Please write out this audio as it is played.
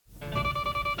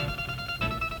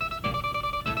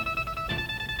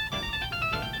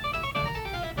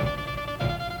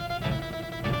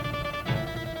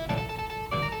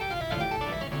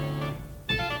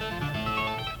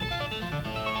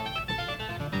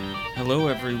Hello,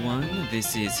 everyone.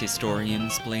 This is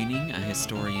Historiansplaining. A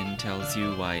historian tells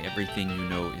you why everything you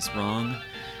know is wrong.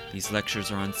 These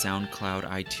lectures are on SoundCloud,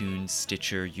 iTunes,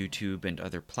 Stitcher, YouTube, and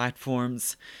other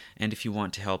platforms. And if you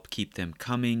want to help keep them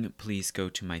coming, please go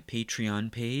to my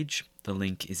Patreon page. The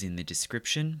link is in the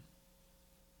description.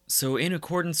 So, in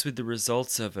accordance with the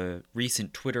results of a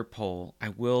recent Twitter poll, I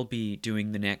will be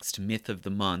doing the next Myth of the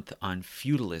Month on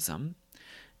feudalism.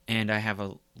 And I have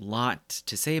a lot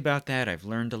to say about that. I've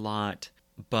learned a lot,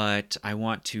 but I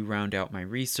want to round out my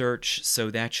research, so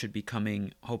that should be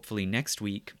coming hopefully next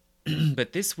week.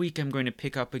 But this week I'm going to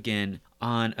pick up again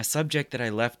on a subject that I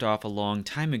left off a long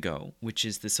time ago, which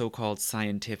is the so-called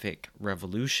scientific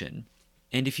revolution.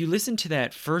 And if you listen to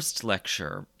that first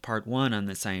lecture, part 1 on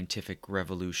the scientific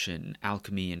revolution,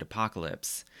 alchemy and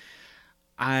apocalypse,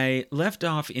 I left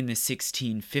off in the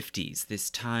 1650s, this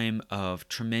time of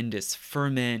tremendous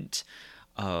ferment,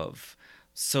 of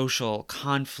social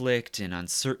conflict and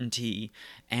uncertainty,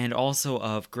 and also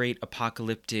of great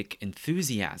apocalyptic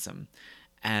enthusiasm,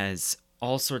 as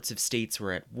all sorts of states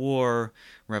were at war,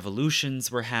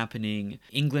 revolutions were happening,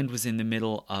 England was in the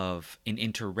middle of an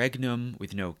interregnum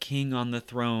with no king on the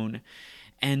throne,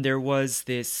 and there was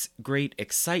this great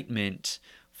excitement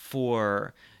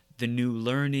for the new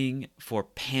learning, for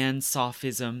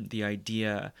pan-sophism, the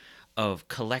idea of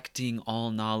collecting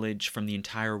all knowledge from the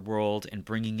entire world and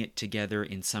bringing it together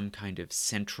in some kind of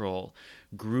central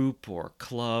group or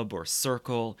club or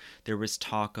circle. There was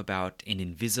talk about an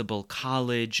invisible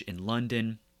college in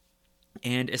London.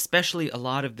 And especially a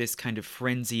lot of this kind of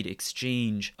frenzied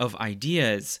exchange of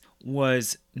ideas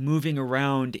was moving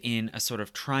around in a sort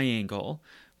of triangle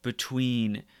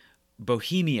between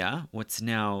Bohemia, what's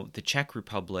now the Czech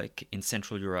Republic in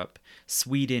Central Europe,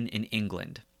 Sweden, and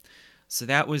England. So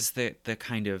that was the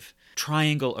kind of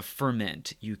triangle of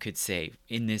ferment, you could say,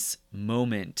 in this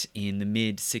moment in the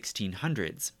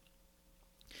mid-1600s.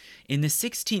 In the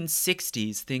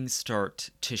 1660s, things start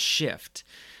to shift,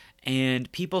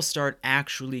 and people start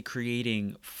actually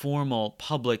creating formal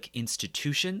public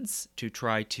institutions to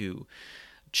try to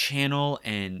channel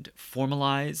and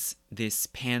formalize this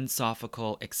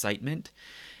pan-sophical excitement.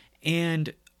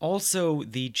 And also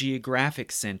the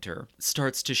geographic center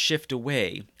starts to shift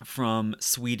away from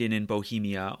Sweden and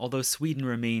Bohemia, although Sweden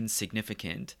remains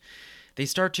significant. They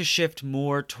start to shift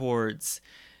more towards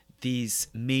these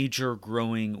major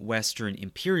growing Western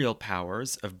imperial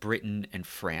powers of Britain and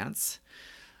France.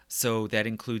 So that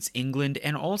includes England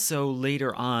and also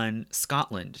later on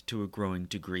Scotland to a growing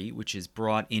degree, which is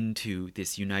brought into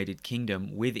this United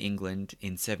Kingdom with England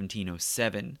in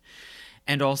 1707,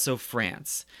 and also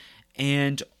France.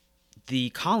 And the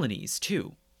colonies,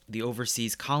 too, the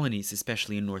overseas colonies,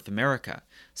 especially in North America,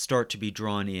 start to be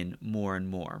drawn in more and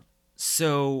more.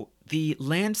 So the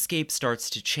landscape starts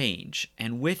to change,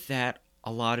 and with that,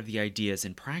 a lot of the ideas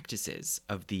and practices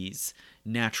of these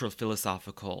natural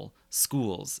philosophical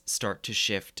schools start to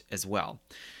shift as well.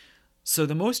 So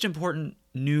the most important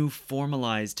new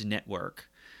formalized network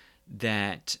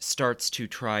that starts to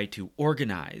try to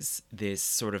organize this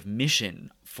sort of mission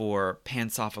for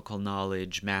pansophical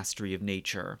knowledge, mastery of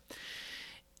nature,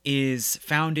 is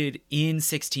founded in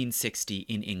 1660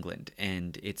 in England,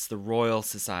 and it's the Royal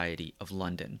Society of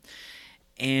London.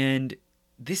 And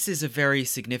this is a very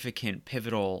significant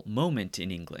pivotal moment in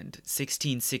England.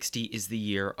 1660 is the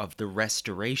year of the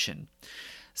Restoration.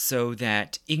 So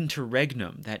that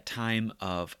interregnum, that time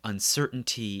of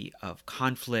uncertainty, of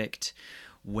conflict,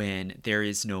 when there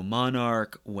is no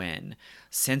monarch, when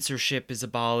censorship is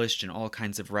abolished and all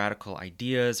kinds of radical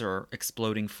ideas are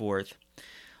exploding forth,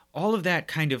 all of that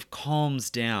kind of calms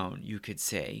down, you could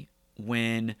say,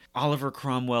 when Oliver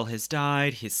Cromwell has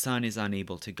died, his son is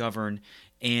unable to govern,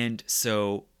 and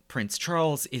so Prince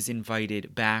Charles is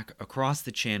invited back across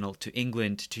the channel to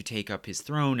England to take up his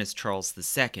throne as Charles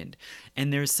II.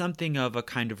 And there's something of a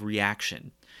kind of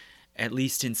reaction, at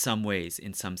least in some ways,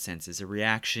 in some senses, a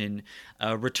reaction,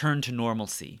 a return to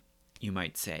normalcy, you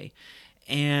might say.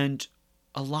 And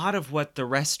a lot of what the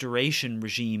Restoration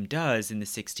regime does in the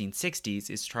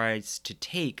 1660s is tries to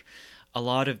take a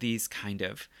lot of these kind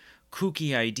of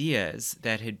kooky ideas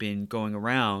that had been going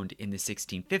around in the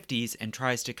 1650s and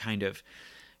tries to kind of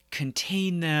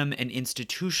contain them and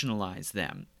institutionalize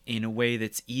them in a way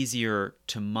that's easier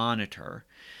to monitor.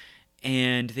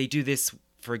 And they do this,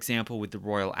 for example, with the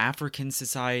Royal African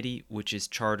Society, which is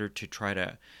chartered to try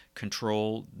to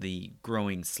control the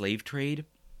growing slave trade.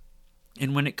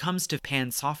 And when it comes to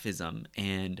pansophism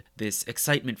and this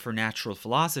excitement for natural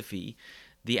philosophy,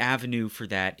 the avenue for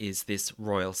that is this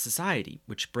Royal Society,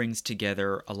 which brings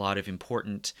together a lot of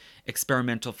important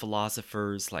experimental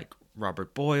philosophers like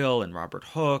Robert Boyle and Robert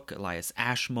Hooke, Elias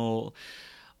Ashmole,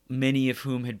 many of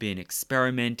whom had been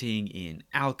experimenting in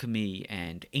alchemy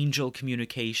and angel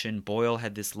communication. Boyle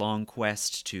had this long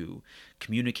quest to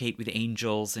communicate with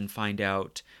angels and find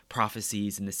out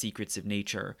prophecies and the secrets of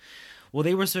nature. Well,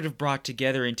 they were sort of brought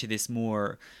together into this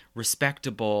more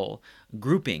respectable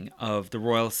grouping of the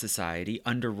Royal Society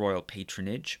under royal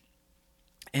patronage.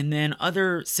 And then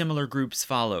other similar groups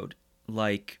followed,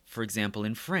 like, for example,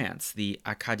 in France, the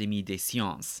Académie des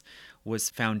Sciences was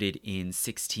founded in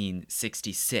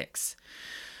 1666.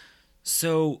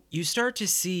 So you start to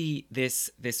see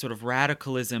this sort of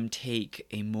radicalism take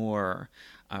a more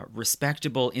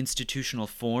respectable institutional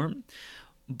form,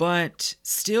 but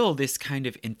still this kind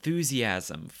of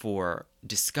enthusiasm for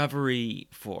discovery,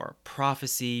 for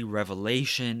prophecy,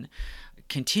 revelation,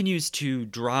 continues to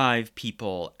drive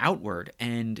people outward.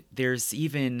 And there's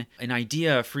even an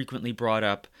idea frequently brought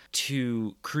up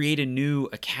to create a new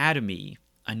academy,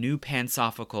 a new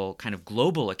pansophical kind of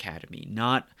global academy,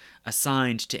 not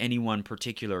assigned to any one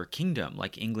particular kingdom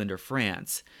like England or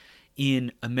France,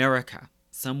 in America,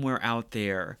 somewhere out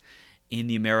there in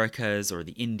the Americas or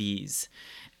the Indies.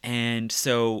 And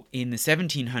so in the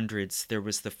 1700s, there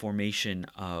was the formation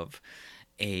of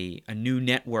a new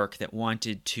network that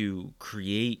wanted to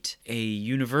create a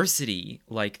university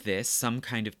like this, some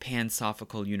kind of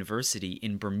pansophical university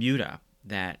in Bermuda,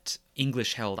 that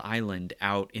English-held island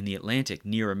out in the Atlantic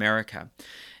near America.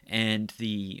 And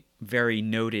the very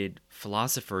noted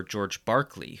philosopher George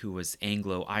Berkeley, who was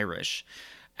Anglo-Irish,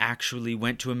 actually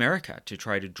went to America to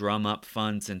try to drum up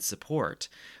funds and support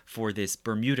for this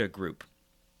Bermuda group.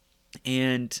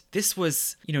 And this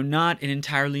was, not an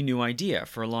entirely new idea.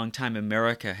 For a long time,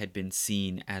 America had been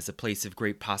seen as a place of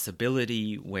great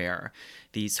possibility where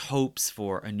these hopes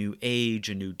for a new age,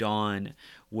 a new dawn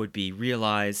would be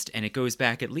realized. And it goes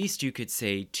back, at least you could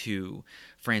say, to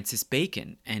Francis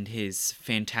Bacon and his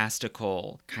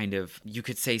fantastical kind of, you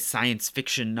could say, science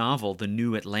fiction novel, The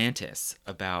New Atlantis,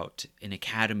 about an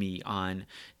academy on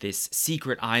this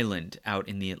secret island out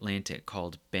in the Atlantic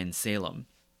called Ben Salem.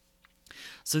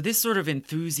 So this sort of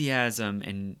enthusiasm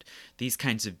and these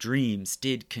kinds of dreams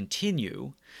did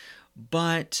continue,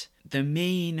 but the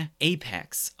main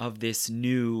apex of this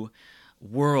new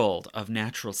world of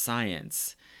natural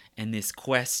science and this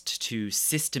quest to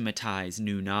systematize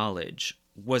new knowledge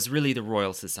was really the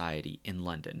Royal Society in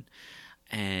London.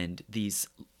 And these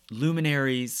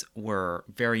luminaries were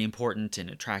very important and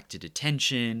attracted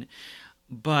attention,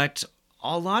 but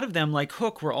a lot of them, like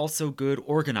Hooke, were also good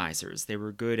organizers. They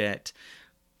were good at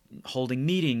holding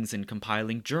meetings and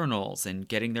compiling journals and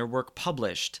getting their work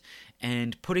published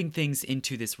and putting things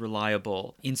into this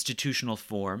reliable institutional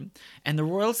form. And the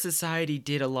Royal Society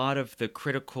did a lot of the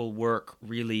critical work,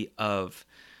 really, of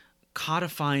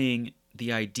codifying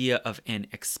the idea of an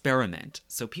experiment.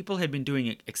 So people had been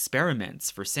doing experiments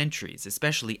for centuries,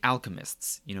 especially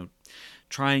alchemists,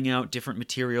 trying out different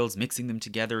materials, mixing them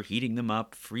together, heating them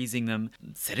up, freezing them,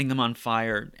 setting them on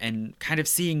fire, and kind of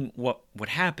seeing what would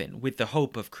happen with the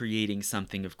hope of creating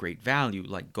something of great value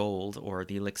like gold or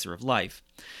the elixir of life.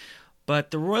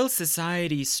 But the Royal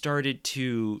Society started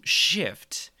to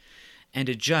shift and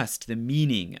adjust the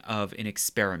meaning of an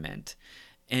experiment.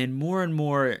 And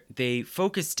more, they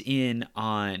focused in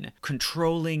on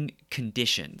controlling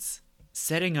conditions,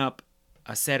 setting up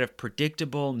a set of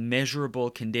predictable, measurable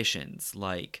conditions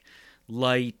like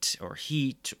light or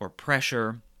heat or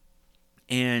pressure,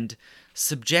 and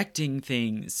subjecting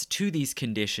things to these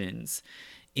conditions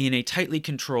in a tightly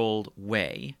controlled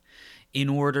way in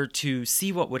order to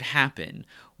see what would happen,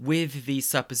 with the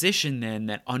supposition then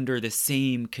that under the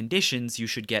same conditions you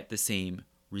should get the same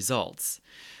results.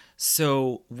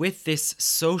 So with this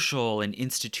social and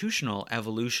institutional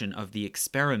evolution of the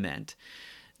experiment,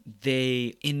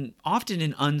 they, often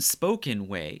in unspoken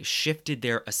way, shifted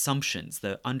their assumptions,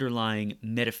 the underlying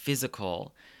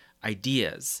metaphysical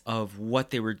ideas of what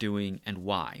they were doing and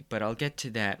why. But I'll get to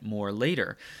that more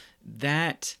later.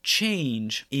 That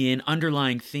change in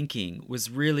underlying thinking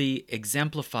was really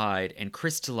exemplified and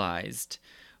crystallized,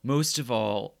 most of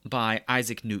all, by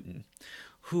Isaac Newton,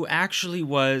 who actually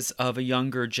was of a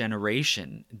younger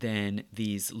generation than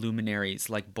these luminaries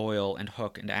like Boyle and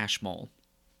Hooke and Ashmole.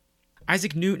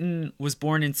 Isaac Newton was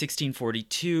born in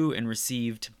 1642 and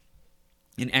received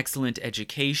an excellent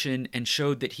education and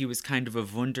showed that he was kind of a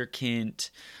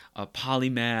wunderkind, a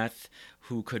polymath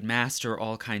who could master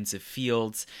all kinds of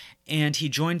fields. And he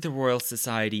joined the Royal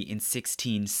Society in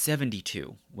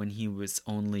 1672 when he was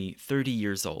only 30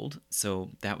 years old. So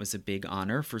that was a big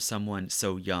honor for someone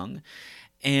so young.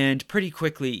 And pretty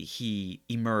quickly he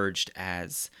emerged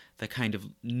as the kind of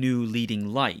new leading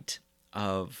light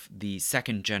of the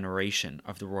second generation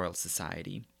of the Royal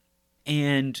Society,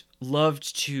 and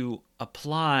loved to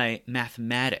apply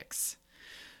mathematics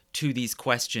to these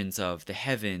questions of the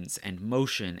heavens and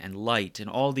motion and light and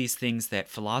all these things that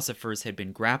philosophers had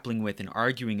been grappling with and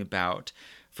arguing about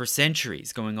for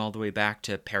centuries, going all the way back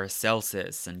to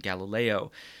Paracelsus and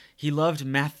Galileo. He loved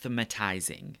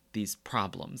mathematizing these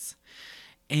problems.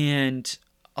 And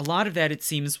a lot of that, it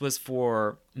seems, was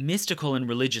for mystical and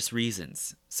religious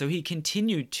reasons. So he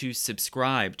continued to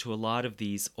subscribe to a lot of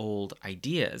these old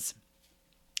ideas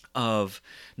of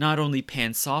not only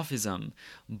Pansophism,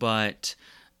 but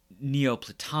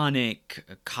Neoplatonic,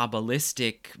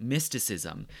 Kabbalistic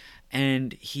mysticism.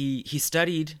 And he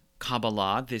studied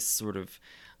Kabbalah, this sort of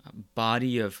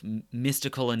body of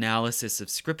mystical analysis of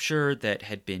scripture that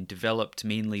had been developed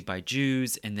mainly by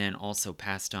Jews and then also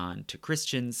passed on to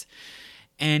Christians.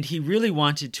 And he really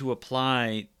wanted to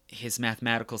apply his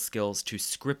mathematical skills to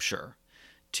scripture,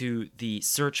 to the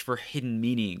search for hidden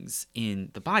meanings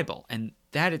in the Bible. And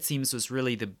that, it seems, was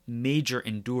really the major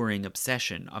enduring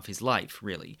obsession of his life,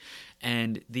 really.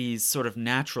 And these sort of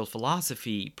natural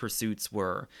philosophy pursuits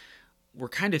were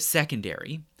kind of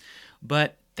secondary,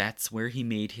 but that's where he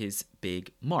made his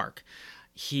big mark.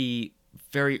 He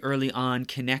very early on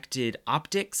connected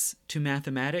optics to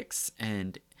mathematics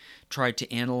and tried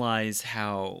to analyze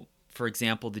how, for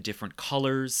example, the different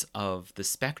colors of the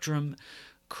spectrum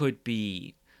could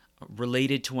be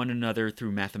related to one another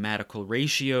through mathematical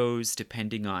ratios,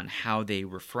 depending on how they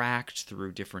refract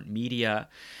through different media.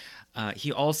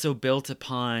 He also built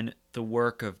upon the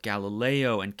work of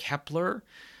Galileo and Kepler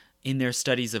in their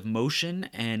studies of motion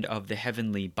and of the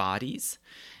heavenly bodies.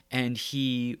 And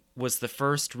he was the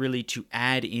first really to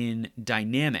add in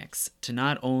dynamics, to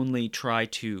not only try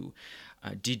to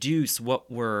deduce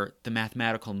what were the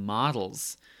mathematical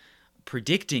models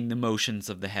predicting the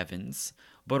motions of the heavens,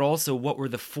 but also what were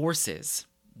the forces,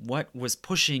 what was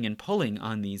pushing and pulling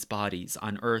on these bodies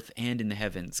on earth and in the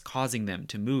heavens, causing them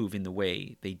to move in the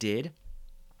way they did.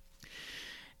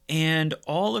 And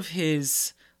all of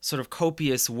his sort of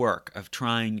copious work of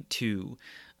trying to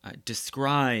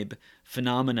describe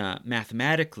phenomena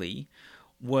mathematically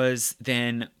was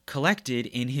then collected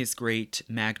in his great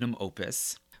magnum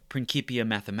opus, Principia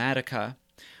Mathematica,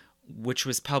 which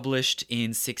was published in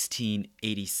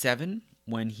 1687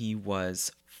 when he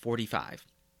was 45.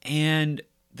 And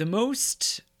the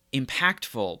most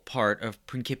impactful part of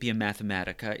Principia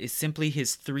Mathematica is simply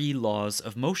his 3 laws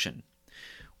of motion,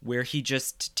 where he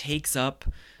just takes up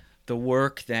the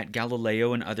work that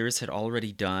Galileo and others had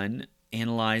already done,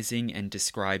 analyzing and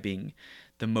describing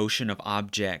the motion of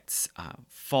objects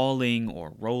falling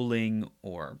or rolling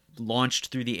or launched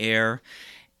through the air.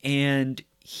 And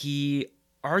he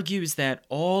argues that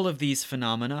all of these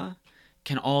phenomena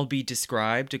can all be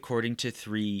described according to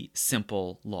 3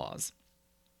 simple laws.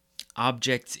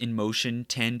 Objects in motion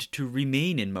tend to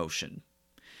remain in motion.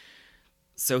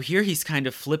 So here he's kind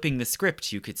of flipping the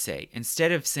script, you could say.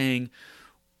 Instead of saying,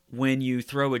 when you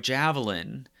throw a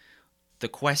javelin, the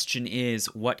question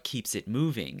is what keeps it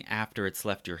moving after it's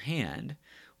left your hand,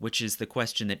 which is the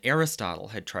question that Aristotle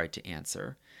had tried to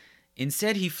answer.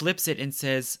 Instead, he flips it and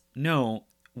says, no,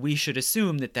 we should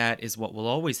assume that that is what will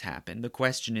always happen. The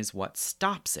question is what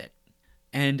stops it.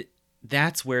 And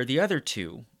that's where the other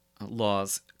 2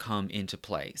 laws come into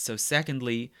play. So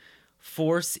secondly,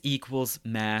 force equals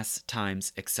mass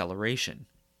times acceleration.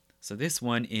 So this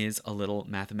one is a little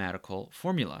mathematical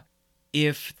formula.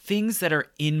 If things that are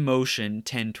in motion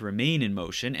tend to remain in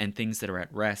motion and things that are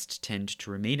at rest tend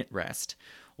to remain at rest,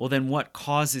 well then what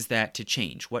causes that to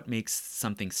change? What makes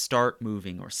something start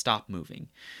moving or stop moving?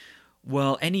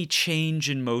 Well, any change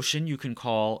in motion you can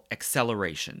call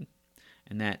acceleration.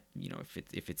 And that,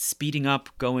 if it's speeding up,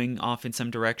 going off in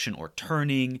some direction, or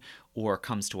turning, or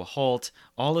comes to a halt,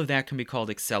 all of that can be called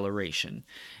acceleration.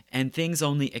 And things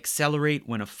only accelerate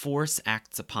when a force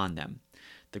acts upon them.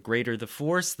 The greater the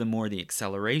force, the more the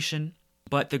acceleration,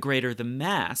 but the greater the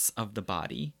mass of the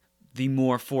body, the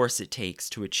more force it takes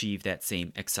to achieve that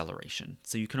same acceleration.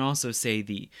 So you can also say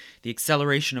the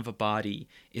acceleration of a body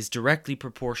is directly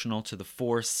proportional to the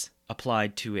force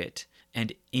applied to it,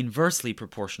 and inversely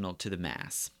proportional to the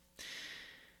mass.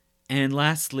 And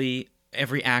lastly,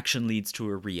 every action leads to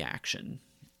a reaction,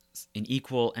 an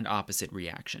equal and opposite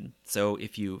reaction. So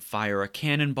if you fire a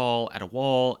cannonball at a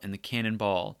wall and the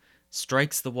cannonball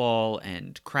strikes the wall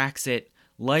and cracks it,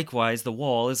 likewise the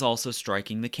wall is also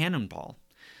striking the cannonball.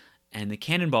 And the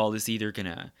cannonball is either going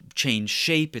to change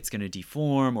shape, it's going to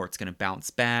deform, or it's going to bounce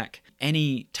back.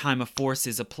 Any time a force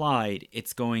is applied,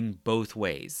 it's going both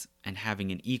ways and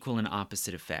having an equal and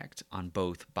opposite effect on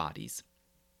both bodies.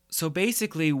 So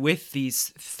basically, with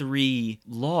these three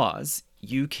laws,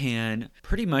 you can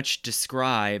pretty much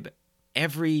describe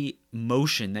every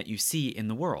motion that you see in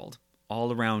the world,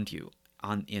 all around you,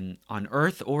 on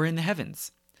Earth or in the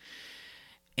heavens.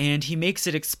 And he makes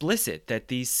it explicit that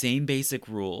these same basic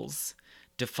rules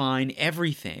define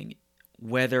everything,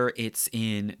 whether it's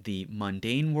in the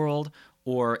mundane world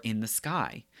or in the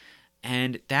sky.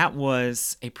 And that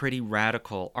was a pretty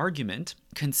radical argument,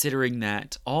 considering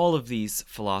that all of these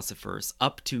philosophers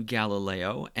up to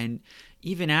Galileo, and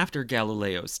even after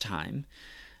Galileo's time,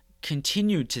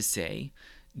 continued to say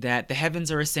that the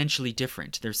heavens are essentially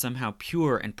different. They're somehow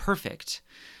pure and perfect,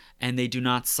 and they do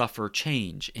not suffer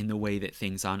change in the way that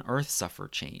things on Earth suffer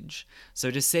change. So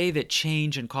to say that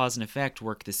change and cause and effect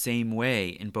work the same way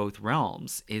in both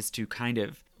realms is to kind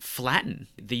of flatten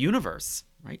the universe,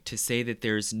 right? To say that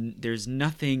there's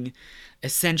nothing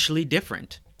essentially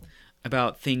different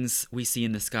about things we see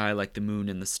in the sky like the moon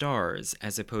and the stars,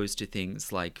 as opposed to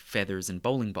things like feathers and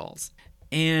bowling balls.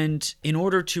 And in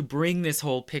order to bring this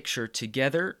whole picture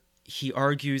together, he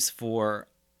argues for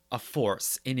a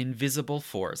force, an invisible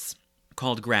force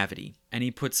called gravity. And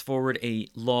he puts forward a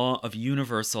law of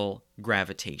universal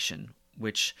gravitation,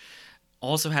 which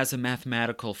also has a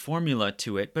mathematical formula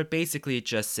to it, but basically it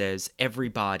just says every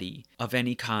body of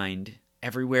any kind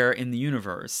everywhere in the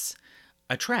universe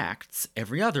attracts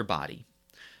every other body.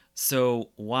 So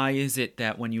why is it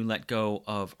that when you let go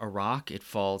of a rock, it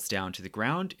falls down to the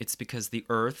ground? It's because the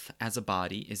Earth as a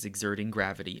body is exerting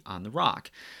gravity on the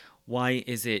rock. Why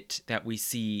is it that we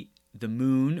see the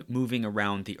moon moving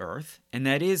around the Earth? And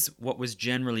that is what was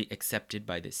generally accepted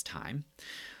by this time.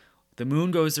 The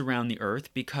moon goes around the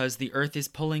Earth because the Earth is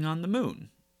pulling on the moon.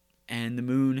 And the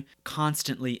moon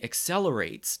constantly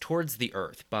accelerates towards the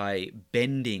Earth by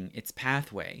bending its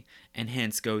pathway, and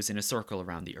hence goes in a circle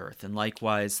around the Earth. And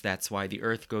likewise, that's why the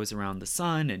Earth goes around the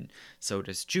sun, and so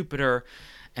does Jupiter,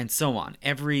 and so on.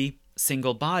 Every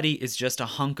single body is just a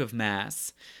hunk of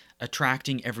mass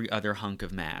attracting every other hunk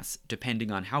of mass, depending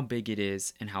on how big it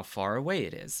is and how far away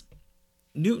it is.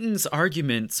 Newton's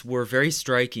arguments were very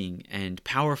striking and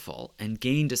powerful and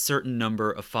gained a certain number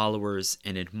of followers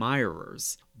and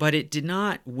admirers, but it did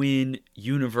not win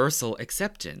universal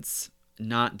acceptance,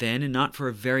 not then and not for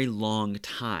a very long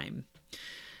time.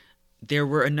 There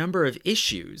were a number of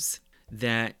issues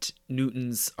that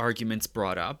Newton's arguments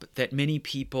brought up that many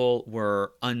people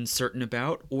were uncertain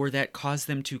about, or that caused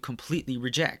them to completely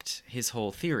reject his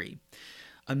whole theory.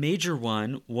 A major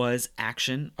one was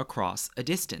action across a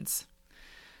distance.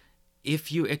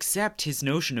 If you accept his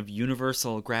notion of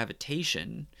universal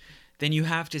gravitation, then you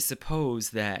have to suppose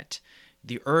that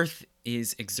the Earth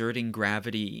is exerting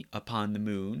gravity upon the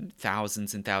moon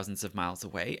thousands and thousands of miles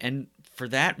away, and for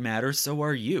that matter, so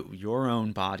are you. Your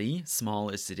own body,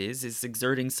 small as it is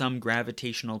exerting some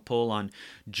gravitational pull on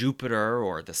Jupiter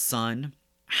or the sun.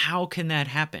 How can that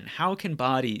happen? How can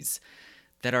bodies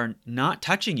that are not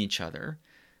touching each other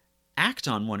act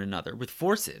on one another with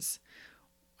forces?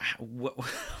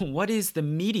 What is the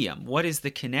medium? What is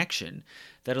the connection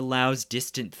that allows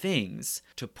distant things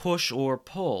to push or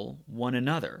pull one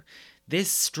another?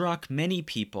 This struck many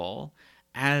people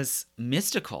as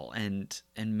mystical and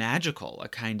magical, a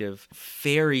kind of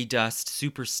fairy dust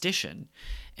superstition,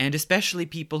 and especially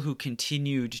people who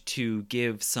continued to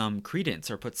give some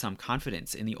credence or put some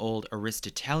confidence in the old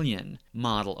Aristotelian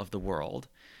model of the world.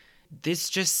 This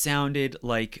just sounded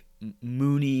like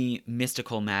moony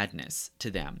mystical madness to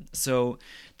them. So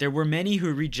there were many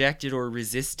who rejected or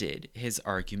resisted his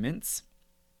arguments.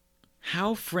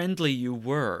 How friendly you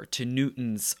were to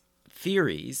Newton's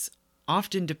theories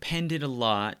often depended a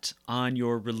lot on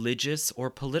your religious or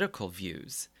political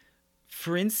views.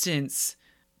 For instance,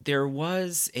 there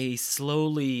was a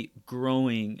slowly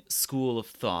growing school of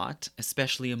thought,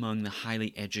 especially among the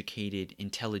highly educated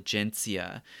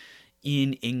intelligentsia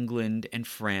in England and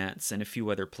France and a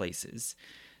few other places,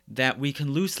 that we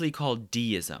can loosely call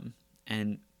deism.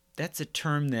 And that's a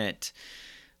term that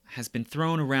has been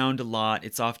thrown around a lot.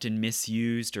 It's often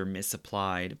misused or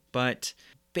misapplied. But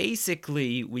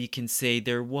basically, we can say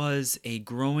there was a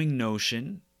growing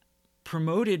notion,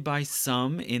 promoted by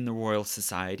some in the Royal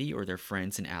Society or their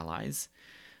friends and allies,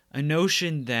 a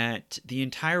notion that the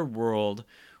entire world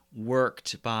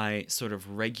worked by sort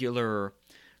of regular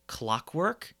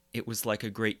clockwork. It was like a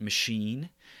great machine,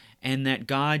 and that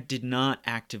God did not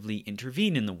actively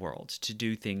intervene in the world to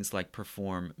do things like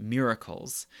perform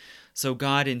miracles. So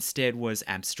God instead was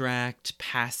abstract,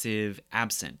 passive,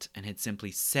 absent, and had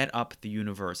simply set up the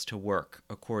universe to work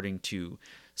according to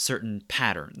certain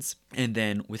patterns, and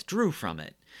then withdrew from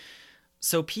it.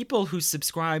 So people who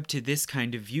subscribed to this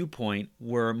kind of viewpoint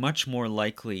were much more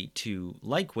likely to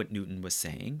like what Newton was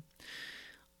saying.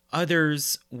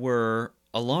 Others were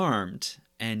alarmed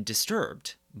and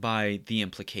disturbed by the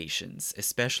implications,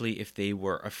 especially if they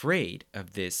were afraid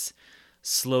of this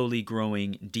slowly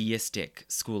growing deistic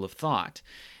school of thought.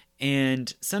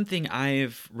 And something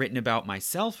I've written about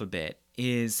myself a bit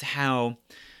is how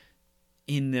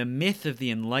in the myth of the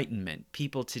Enlightenment,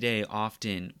 people today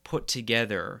often put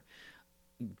together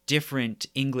different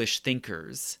English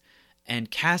thinkers and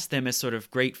cast them as sort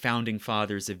of great founding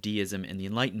fathers of deism and the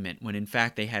Enlightenment, when in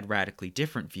fact they had radically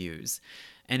different views.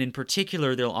 And in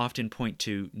particular, they'll often point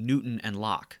to Newton and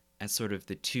Locke as sort of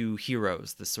the two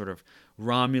heroes, the sort of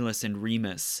Romulus and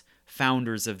Remus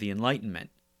founders of the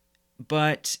Enlightenment.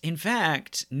 But in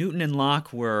fact, Newton and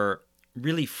Locke were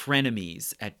really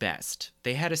frenemies at best.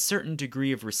 They had a certain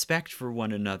degree of respect for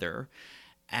one another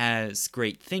as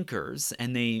great thinkers,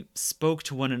 and they spoke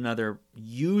to one another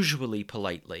usually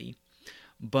politely,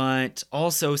 but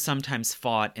also sometimes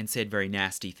fought and said very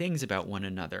nasty things about one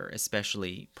another,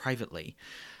 especially privately.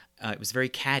 It was very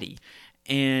catty.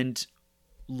 And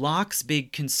Locke's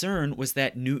big concern was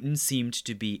that Newton seemed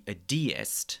to be a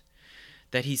deist,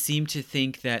 that he seemed to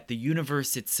think that the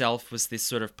universe itself was this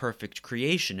sort of perfect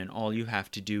creation, and all you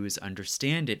have to do is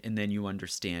understand it, and then you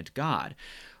understand God.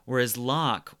 Whereas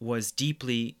Locke was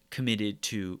deeply committed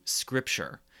to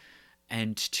Scripture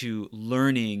and to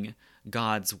learning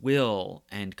God's will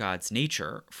and God's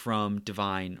nature from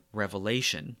divine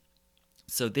revelation.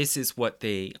 So this is what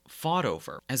they fought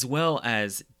over, as well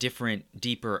as different,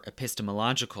 deeper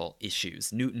epistemological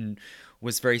issues. Newton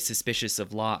was very suspicious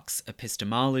of Locke's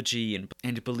epistemology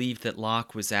and believed that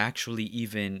Locke was actually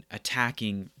even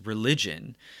attacking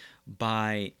religion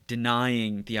by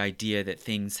denying the idea that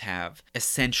things have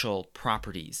essential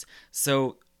properties.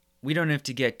 So we don't have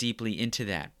to get deeply into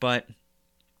that, but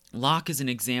Locke is an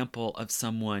example of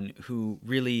someone who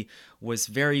really was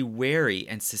very wary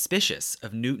and suspicious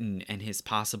of Newton and his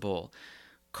possible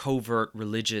covert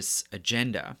religious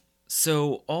agenda.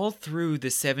 So all through the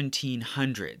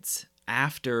 1700s,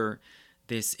 after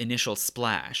this initial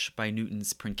splash by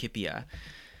Newton's Principia,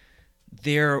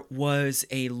 there was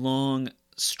a long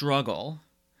struggle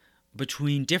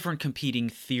between different competing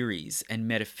theories and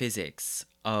metaphysics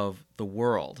of the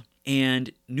world.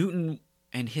 And Newton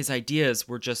and his ideas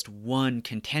were just one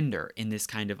contender in this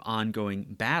kind of ongoing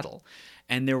battle.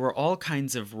 And there were all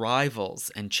kinds of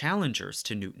rivals and challengers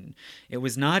to Newton. It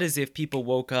was not as if people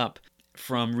woke up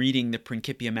from reading the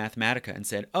Principia Mathematica and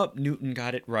said, oh, Newton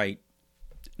got it right.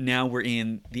 Now we're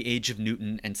in the age of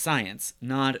Newton and science.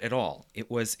 Not at all. It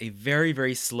was a very,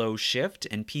 very slow shift,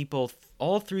 and people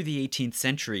all through the 18th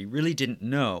century really didn't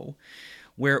know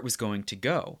where it was going to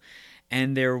go.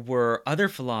 And there were other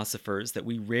philosophers that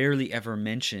we rarely ever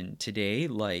mention today,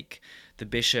 like the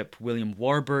Bishop William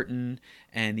Warburton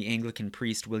and the Anglican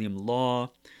priest William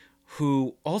Law,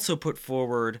 who also put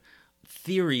forward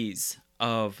theories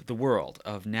of the world,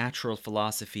 of natural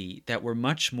philosophy, that were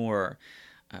much more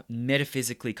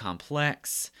metaphysically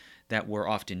complex, that were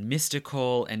often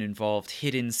mystical and involved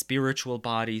hidden spiritual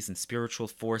bodies and spiritual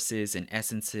forces and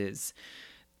essences.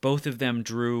 Both of them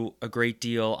drew a great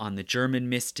deal on the German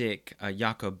mystic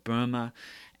Jakob Böhme,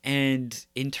 and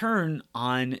in turn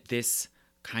on this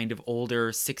kind of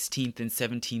older 16th and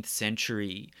 17th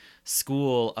century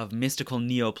school of mystical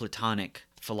Neoplatonic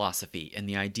philosophy and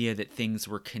the idea that things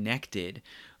were connected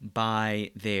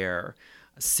by their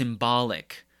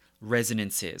symbolic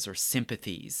resonances or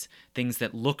sympathies. Things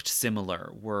that looked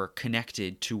similar were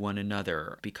connected to one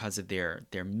another because of their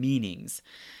meanings.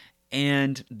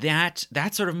 And that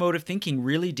sort of mode of thinking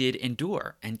really did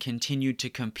endure and continued to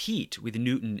compete with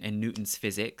Newton and Newton's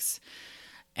physics.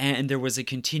 And there was a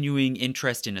continuing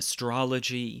interest in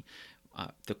astrology,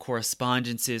 the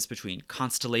correspondences between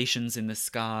constellations in the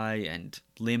sky and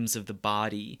limbs of the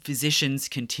body. Physicians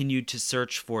continued to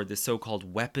search for the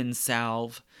so-called weapon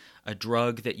salve, a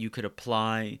drug that you could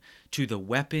apply to the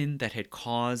weapon that had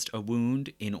caused a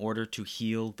wound in order to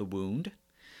heal the wound.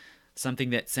 Something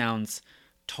that sounds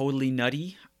totally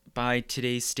nutty by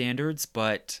today's standards,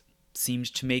 but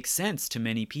seemed to make sense to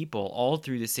many people all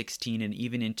through the 16 and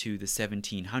even into the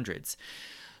 1700s.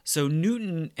 So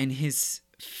Newton and his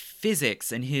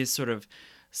physics and his sort of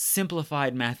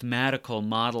simplified mathematical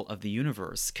model of the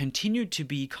universe continued to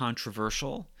be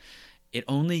controversial. It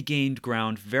only gained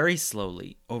ground very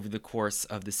slowly over the course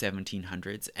of the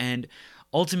 1700s, and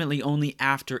ultimately only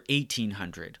after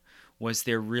 1800 was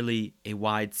there really a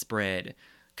widespread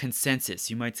consensus,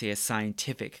 you might say a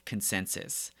scientific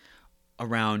consensus,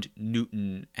 around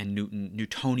Newton and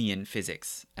Newtonian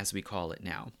physics, as we call it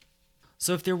now.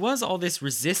 So if there was all this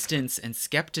resistance and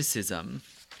skepticism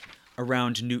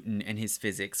around Newton and his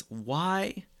physics,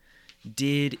 why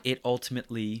did it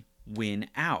ultimately win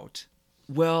out?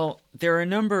 Well, there are a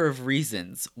number of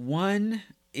reasons. One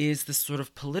is the sort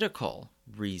of political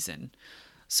reason.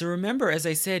 So remember, as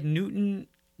I said, Newton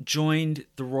joined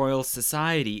the Royal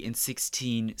Society in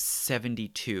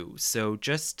 1672, so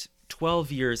just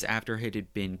 12 years after it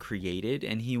had been created,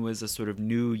 and he was a sort of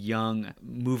new, young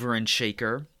mover and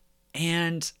shaker.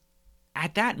 And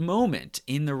at that moment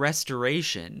in the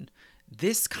Restoration,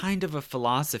 this kind of a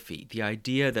philosophy, the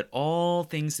idea that all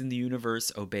things in the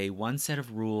universe obey one set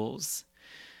of rules,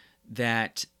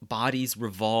 that bodies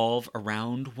revolve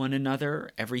around one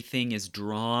another, everything is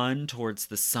drawn towards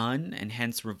the sun and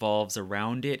hence revolves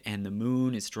around it, and the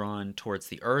moon is drawn towards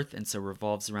the earth and so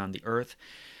revolves around the earth.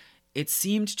 It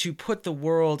seemed to put the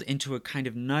world into a kind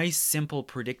of nice, simple,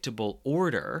 predictable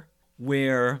order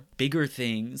where bigger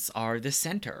things are the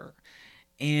center.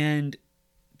 And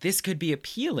this could be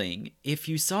appealing if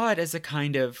you saw it as a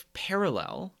kind of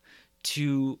parallel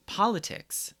to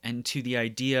politics and to the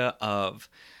idea of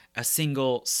a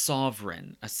single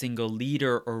sovereign, a single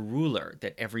leader or ruler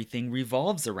that everything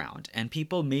revolves around. And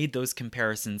people made those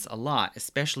comparisons a lot,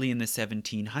 especially in the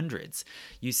 1700s.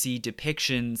 You see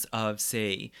depictions of,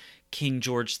 say, King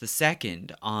George II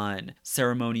on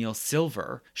ceremonial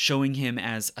silver, showing him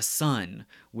as a sun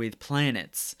with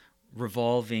planets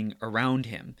revolving around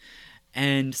him.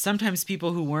 And sometimes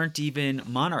people who weren't even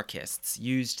monarchists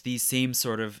used these same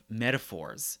sort of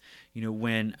metaphors. You know,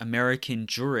 when American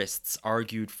jurists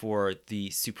argued for the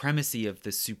supremacy of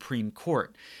the Supreme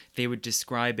Court, they would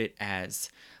describe it as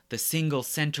the single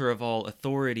center of all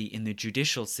authority in the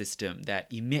judicial system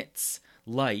that emits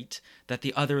light that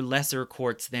the other lesser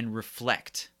courts then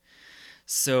reflect.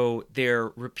 So they're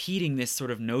repeating this sort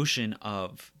of notion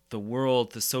of the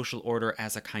world, the social order,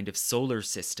 as a kind of solar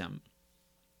system.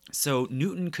 So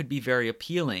Newton could be very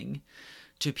appealing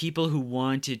to people who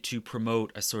wanted to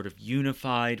promote a sort of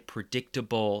unified,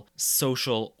 predictable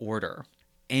social order.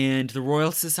 And the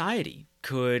Royal Society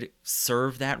could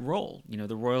serve that role. You know,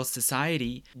 the Royal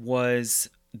Society was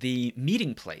the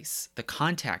meeting place, the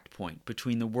contact point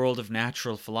between the world of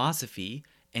natural philosophy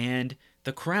and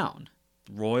the crown,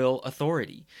 royal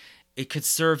authority. It could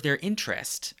serve their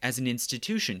interest as an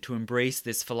institution to embrace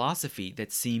this philosophy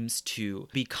that seems to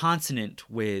be consonant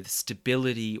with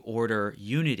stability, order,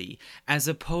 unity, as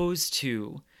opposed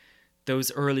to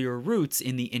those earlier roots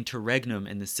in the interregnum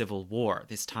and the Civil War,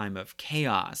 this time of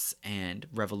chaos and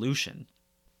revolution.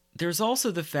 There's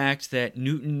also the fact that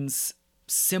Newton's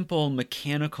simple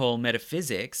mechanical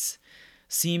metaphysics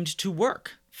seemed to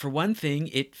work. For one thing,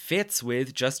 it fits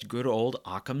with just good old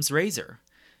Occam's razor.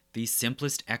 The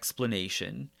simplest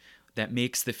explanation that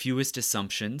makes the fewest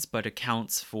assumptions but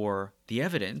accounts for the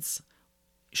evidence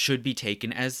should be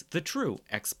taken as the true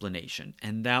explanation.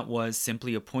 And that was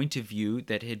simply a point of view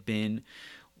that had been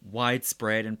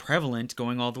widespread and prevalent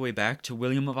going all the way back to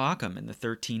William of Ockham in the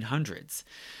 1300s.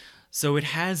 So it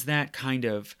has that kind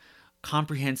of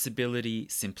comprehensibility,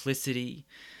 simplicity.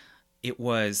 It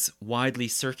was widely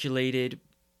circulated.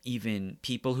 Even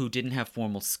people who didn't have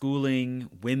formal schooling,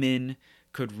 women,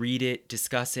 could read it,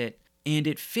 discuss it, and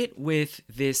it fit with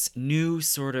this new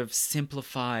sort of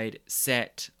simplified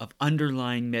set of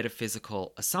underlying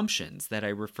metaphysical assumptions that I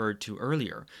referred to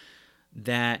earlier,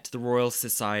 that the Royal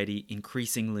Society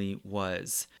increasingly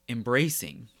was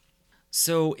embracing.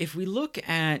 So if we look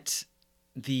at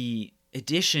the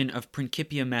edition of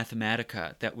Principia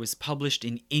Mathematica that was published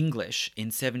in English in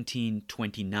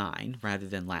 1729 rather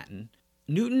than Latin,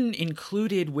 Newton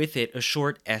included with it a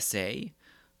short essay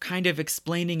kind of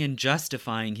explaining and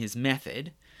justifying his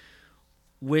method,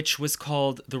 which was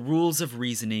called The Rules of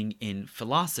Reasoning in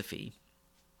Philosophy.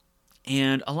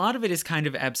 And a lot of it is kind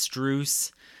of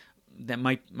abstruse, that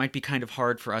might be kind of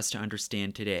hard for us to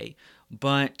understand today,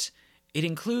 but it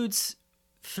includes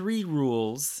 3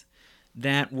 rules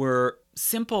that were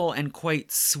simple and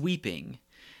quite sweeping,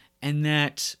 and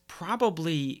that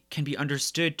probably can be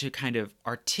understood to kind of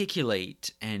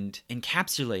articulate and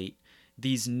encapsulate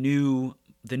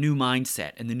the new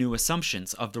mindset and the new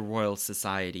assumptions of the Royal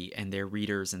Society and their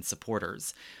readers and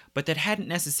supporters, but that hadn't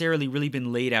necessarily really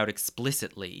been laid out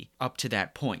explicitly up to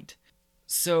that point.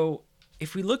 So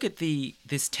if we look at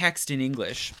this text in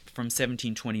English from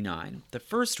 1729, the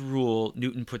first rule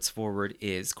Newton puts forward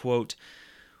is, quote,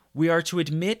 "We are to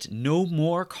admit no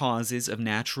more causes of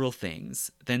natural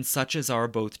things than such as are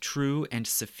both true and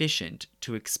sufficient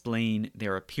to explain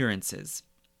their appearances."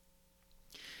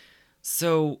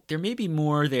 So there may be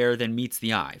more there than meets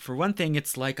the eye. For one thing,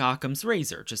 it's like Occam's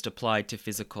razor, just applied to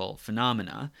physical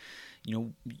phenomena.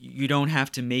 You don't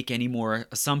have to make any more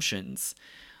assumptions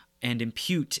and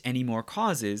impute any more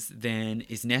causes than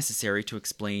is necessary to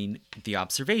explain the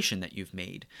observation that you've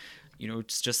made.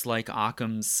 It's just like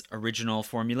Occam's original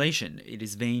formulation. It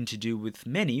is vain to do with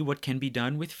many what can be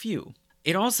done with few.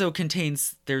 It also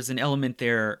there's an element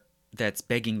there that's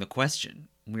begging the question.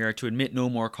 We are to admit no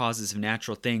more causes of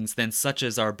natural things than such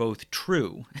as are both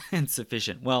true and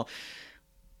sufficient. Well,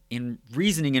 in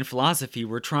reasoning and philosophy,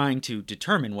 we're trying to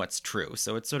determine what's true.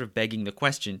 So it's sort of begging the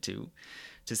question to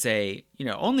say,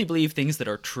 only believe things that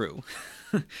are true.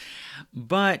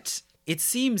 But it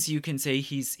seems you can say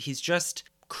he's just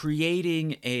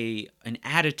creating an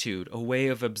attitude, a way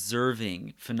of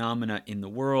observing phenomena in the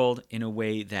world in a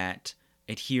way that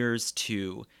adheres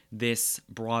to this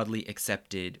broadly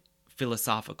accepted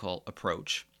philosophical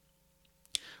approach.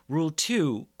 Rule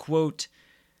 2, quote,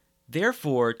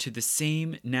 "Therefore, to the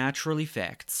same natural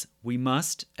effects, we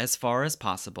must, as far as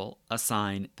possible,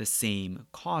 assign the same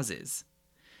causes."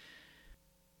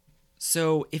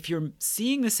 So, if you're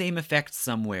seeing the same effect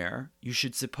somewhere, you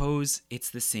should suppose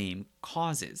it's the same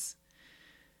causes.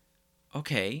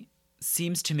 Okay,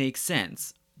 seems to make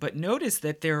sense, but notice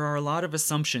that there are a lot of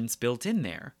assumptions built in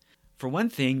there. For one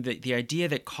thing, the idea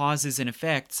that causes and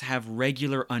effects have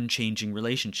regular, unchanging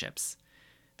relationships.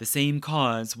 The same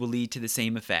cause will lead to the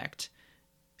same effect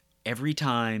every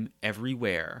time,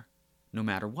 everywhere, no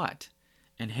matter what.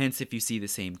 And hence, if you see the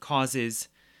same causes,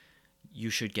 you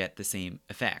should get the same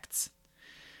effects.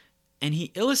 And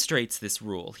he illustrates this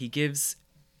rule. He gives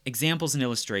examples and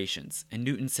illustrations. And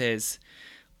Newton says,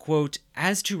 quote,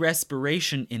 "As to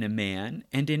respiration in a man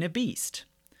and in a beast,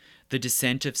 the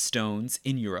descent of stones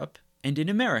in Europe and in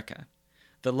America,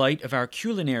 the light of our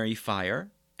culinary fire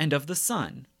and of the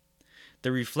sun,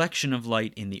 the reflection of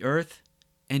light in the earth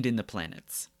and in the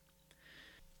planets."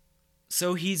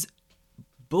 So he's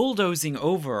bulldozing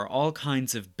over all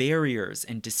kinds of barriers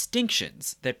and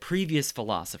distinctions that previous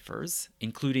philosophers,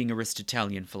 including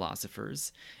Aristotelian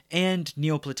philosophers, and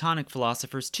Neoplatonic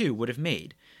philosophers too, would have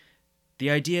made. The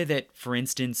idea that, for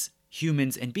instance,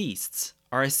 humans and beasts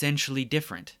are essentially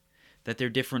different, that they're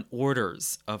different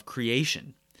orders of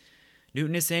creation.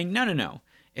 Newton is saying, no.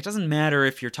 It doesn't matter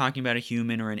if you're talking about a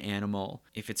human or an animal.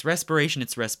 If it's respiration,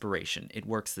 it's respiration. It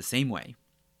works the same way.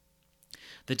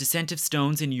 The descent of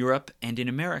stones in Europe and in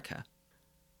America.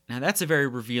 Now that's a very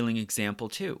revealing example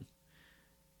too.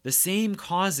 The same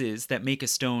causes that make a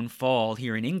stone fall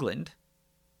here in England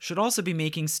should also be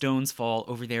making stones fall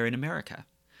over there in America,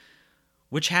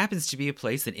 which happens to be a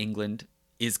place that England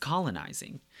is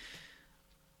colonizing.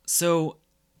 So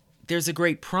there's a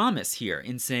great promise here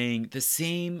in saying the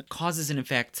same causes and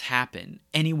effects happen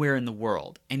anywhere in the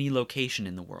world, any location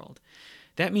in the world.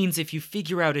 That means if you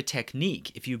figure out a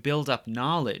technique, if you build up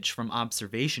knowledge from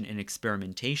observation and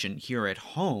experimentation here at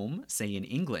home, say in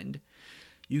England,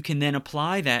 you can then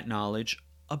apply that knowledge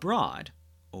abroad,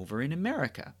 over in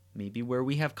America, maybe where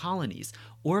we have colonies,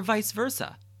 or vice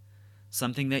versa.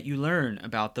 Something that you learn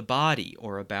about the body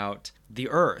or about the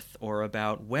earth or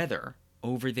about weather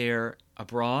over there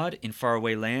abroad in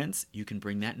faraway lands, you can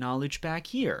bring that knowledge back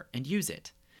here and use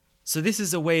it. So this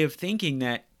is a way of thinking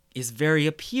that is very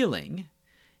appealing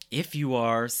if you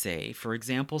are, say, for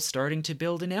example, starting to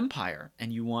build an empire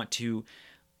and you want to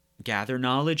gather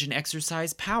knowledge and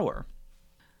exercise power.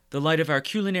 The light of our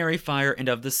culinary fire and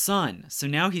of the sun. So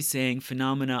now he's saying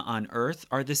phenomena on earth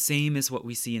are the same as what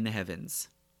we see in the heavens.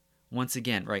 Once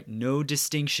again, right, no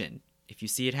distinction. If you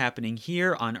see it happening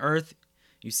here on earth,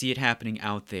 you see it happening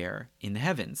out there in the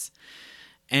heavens.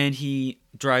 And he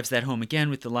drives that home again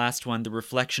with the last one, the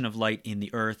reflection of light in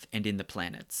the earth and in the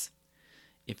planets.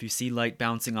 If you see light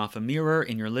bouncing off a mirror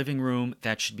in your living room,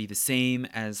 that should be the same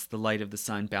as the light of the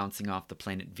sun bouncing off the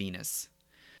planet Venus.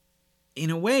 In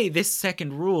a way, this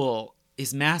second rule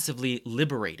is massively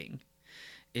liberating.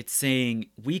 It's saying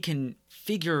we can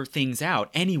figure things out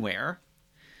anywhere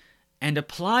and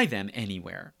apply them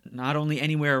anywhere, not only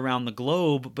anywhere around the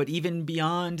globe, but even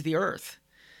beyond the earth.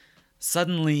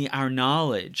 Suddenly, our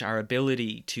knowledge, our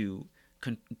ability to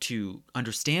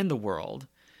understand the world,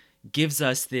 gives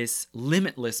us this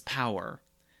limitless power,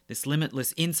 this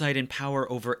limitless insight and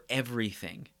power over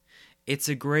everything. It's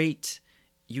a great,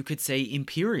 you could say,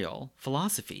 imperial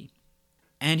philosophy.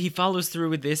 And he follows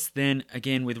through with this then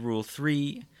again with Rule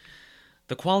 3.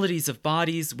 The qualities of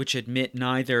bodies which admit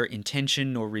neither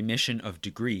intention nor remission of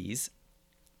degrees,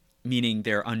 meaning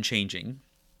they're unchanging,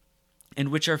 and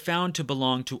which are found to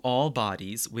belong to all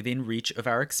bodies within reach of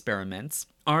our experiments,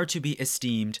 are to be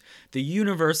esteemed the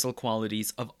universal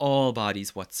qualities of all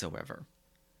bodies whatsoever.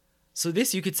 So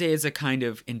this, you could say, is a kind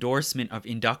of endorsement of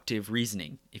inductive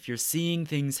reasoning. If you're seeing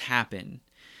things happen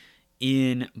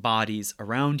in bodies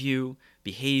around you,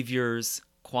 behaviors,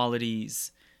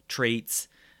 qualities, traits.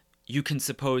 You can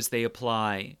suppose they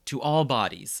apply to all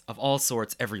bodies of all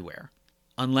sorts everywhere,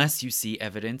 unless you see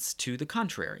evidence to the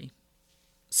contrary.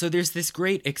 So there's this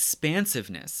great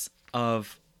expansiveness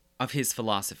of his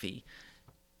philosophy.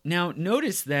 Now,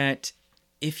 notice that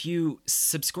if you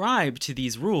subscribe to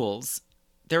these rules,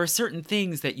 there are certain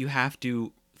things that you have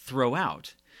to throw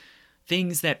out.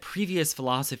 Things that previous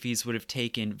philosophies would have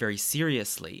taken very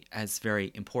seriously as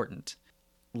very important.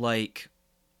 Like,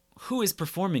 who is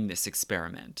performing this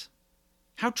experiment?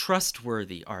 How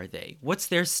trustworthy are they? What's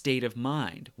their state of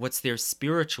mind? What's their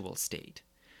spiritual state?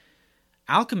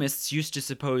 Alchemists used to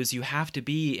suppose you have to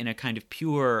be in a kind of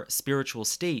pure spiritual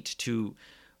state to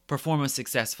perform a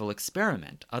successful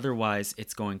experiment. Otherwise,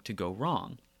 it's going to go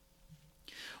wrong.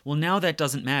 Well, now that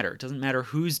doesn't matter. It doesn't matter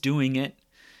who's doing it.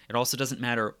 It also doesn't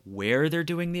matter where they're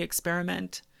doing the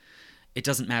experiment. It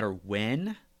doesn't matter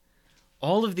when.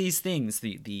 All of these things,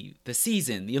 the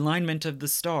season, the alignment of the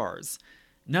stars,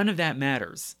 none of that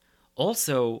matters.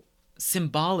 Also,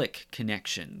 symbolic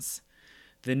connections.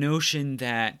 The notion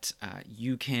that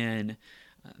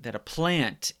that a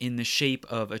plant in the shape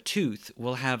of a tooth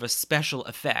will have a special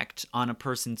effect on a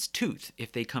person's tooth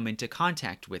if they come into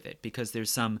contact with it, because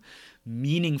there's some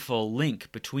meaningful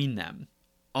link between them.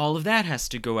 All of that has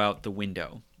to go out the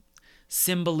window.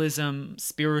 Symbolism,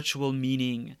 spiritual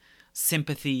meaning,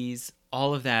 sympathies,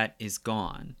 all of that is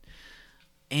gone.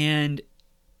 And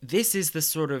this is the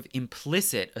sort of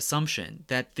implicit assumption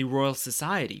that the Royal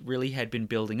Society really had been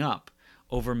building up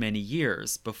over many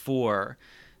years before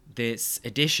this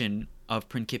edition of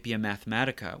Principia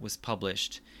Mathematica was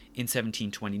published in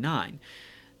 1729.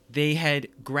 They had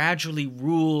gradually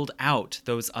ruled out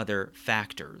those other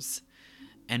factors.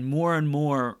 And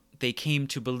more they came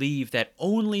to believe that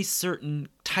only certain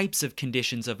types of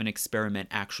conditions of an experiment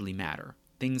actually matter.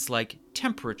 Things like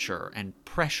temperature and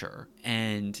pressure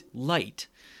and light.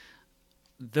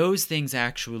 Those things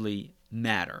actually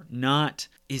matter. Not,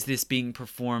 is this being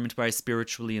performed by a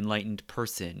spiritually enlightened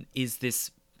person? Is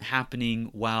this happening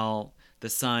while the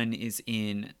sun is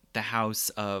in the house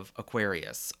of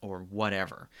Aquarius or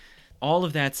whatever? All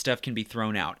of that stuff can be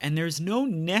thrown out. And there's no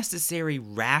necessary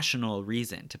rational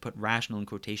reason, to put rational in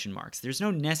quotation marks, there's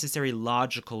no necessary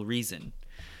logical reason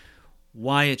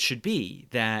why it should be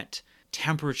that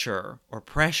temperature or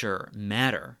pressure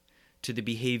matter to the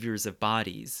behaviors of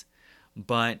bodies,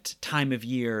 but time of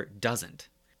year doesn't.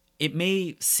 It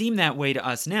may seem that way to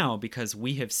us now because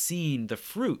we have seen the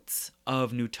fruits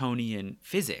of Newtonian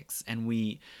physics, and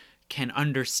we can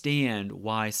understand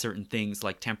why certain things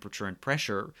like temperature and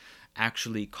pressure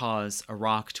actually cause a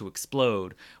rock to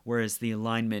explode, whereas the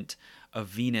alignment of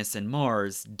Venus and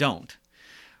Mars don't.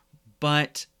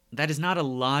 But that is not a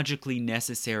logically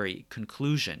necessary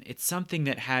conclusion. It's something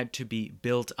that had to be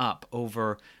built up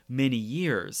over many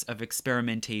years of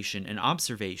experimentation and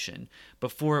observation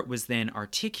before it was then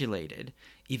articulated,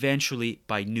 eventually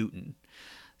by Newton.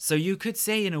 So you could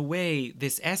say, in a way,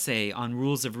 this essay on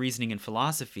rules of reasoning and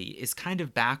philosophy is kind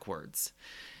of backwards.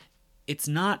 It's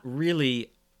not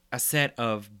really a set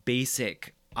of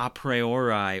basic a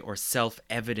priori or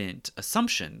self-evident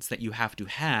assumptions that you have to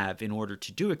have in order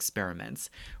to do experiments.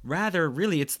 Rather,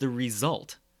 really, it's the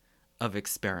result of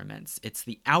experiments. It's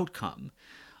the outcome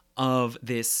of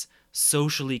this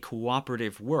socially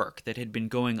cooperative work that had been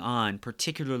going on,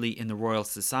 particularly in the Royal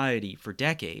Society, for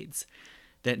decades,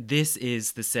 that this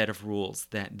is the set of rules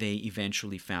that they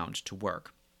eventually found to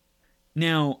work.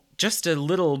 Now, just a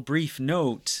little brief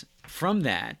note from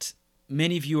that.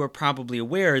 Many of you are probably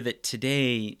aware that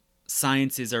today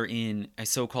sciences are in a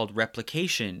so-called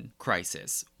replication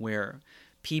crisis, where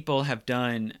people have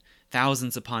done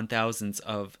thousands upon thousands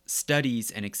of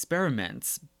studies and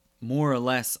experiments, more or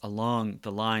less along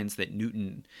the lines that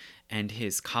Newton and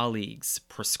his colleagues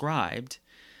prescribed,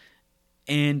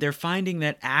 and they're finding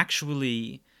that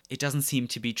actually it doesn't seem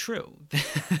to be true.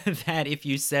 That if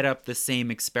you set up the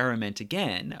same experiment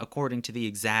again, according to the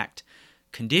exact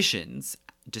conditions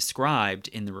described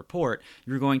in the report,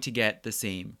 you're going to get the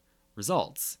same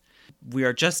results. We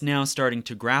are just now starting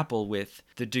to grapple with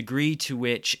the degree to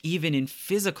which, even in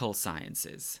physical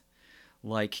sciences,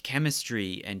 like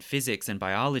chemistry and physics and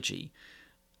biology,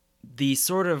 the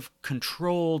sort of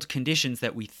controlled conditions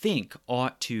that we think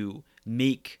ought to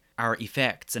make our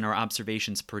effects and our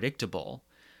observations predictable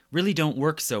really don't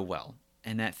work so well,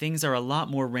 and that things are a lot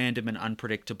more random and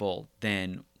unpredictable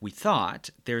than we thought.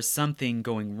 There's something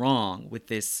going wrong with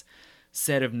this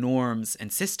set of norms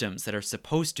and systems that are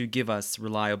supposed to give us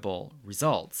reliable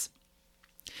results.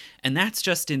 And that's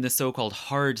just in the so-called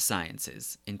hard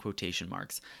sciences, in quotation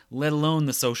marks, let alone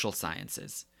the social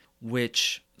sciences.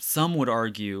 which some would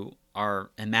argue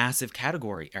are a massive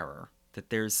category error, that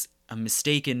there's a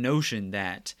mistaken notion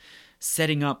that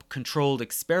setting up controlled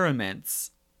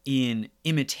experiments in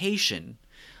imitation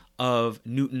of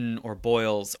Newton or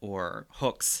Boyle's or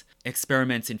Hooke's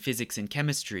experiments in physics and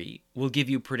chemistry will give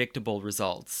you predictable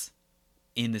results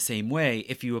in the same way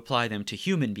if you apply them to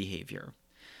human behavior.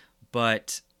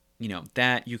 But,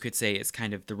 that you could say is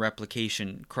kind of the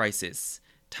replication crisis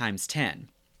times 10.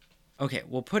 Okay,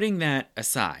 well, putting that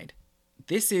aside,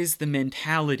 this is the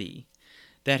mentality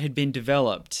that had been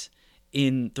developed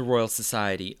in the Royal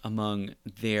Society among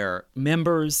their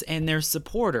members and their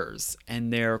supporters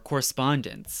and their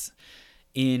correspondents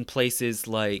in places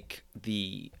like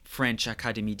the French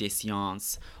Académie des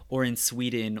Sciences or in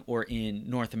Sweden or in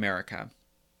North America.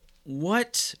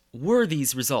 What were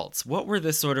these results? What were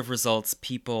the sort of results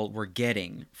people were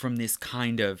getting from this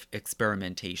kind of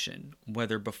experimentation,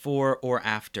 whether before or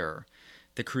after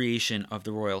the creation of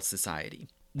the Royal Society?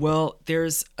 Well,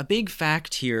 there's a big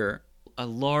fact here, a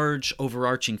large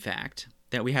overarching fact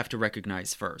that we have to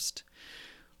recognize first,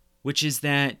 which is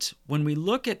that when we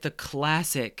look at the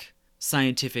classic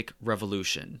scientific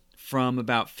revolution from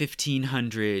about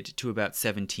 1500 to about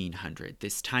 1700,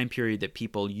 this time period that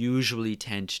people usually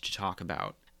tend to talk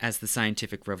about as the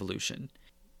scientific revolution,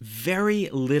 very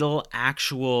little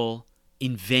actual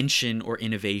invention or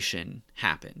innovation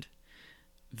happened.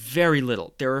 Very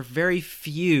little. There are very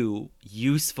few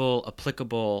useful,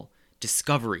 applicable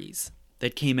discoveries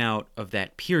that came out of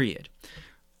that period.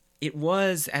 It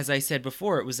was, as I said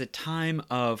before, it was a time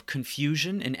of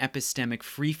confusion and epistemic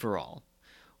free-for-all,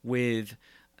 with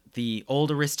the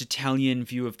old Aristotelian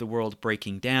view of the world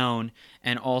breaking down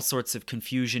and all sorts of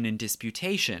confusion and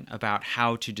disputation about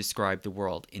how to describe the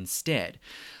world instead.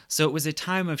 So it was a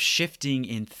time of shifting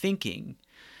in thinking.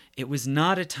 It was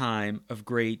not a time of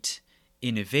great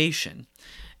innovation.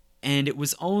 And it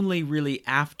was only really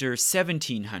after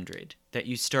 1700 that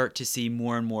you start to see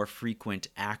more and more frequent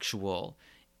actual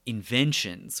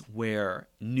inventions where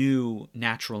new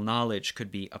natural knowledge could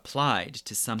be applied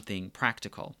to something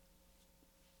practical.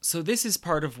 So this is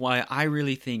part of why I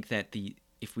really think that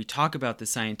if we talk about the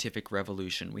scientific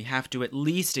revolution, we have to at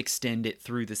least extend it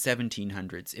through the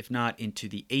 1700s, if not into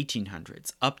the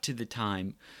 1800s, up to the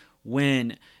time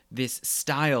when this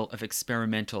style of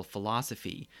experimental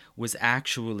philosophy was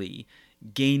actually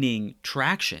gaining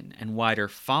traction and wider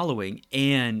following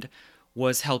and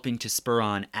was helping to spur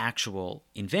on actual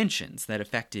inventions that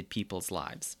affected people's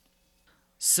lives.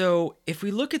 So if we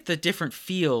look at the different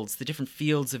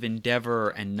fields of endeavor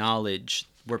and knowledge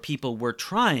where people were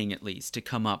trying at least to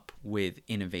come up with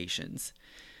innovations,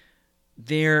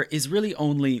 there is really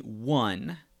only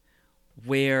one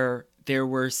where there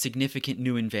were significant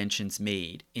new inventions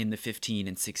made in the 15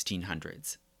 and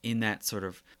 1600s, in that sort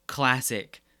of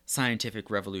classic scientific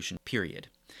revolution period.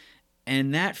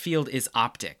 And that field is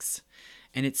optics.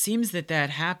 And it seems that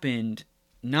happened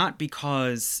not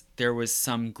because there was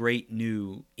some great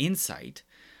new insight,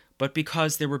 but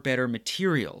because there were better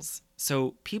materials.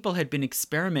 So people had been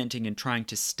experimenting and trying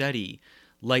to study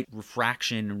light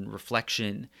refraction and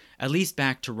reflection, at least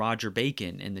back to Roger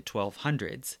Bacon in the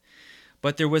 1200s.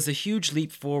 But there was a huge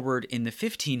leap forward in the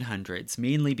 1500s,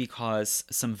 mainly because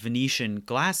some Venetian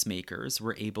glassmakers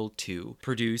were able to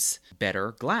produce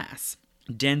better glass,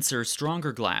 denser,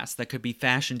 stronger glass that could be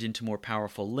fashioned into more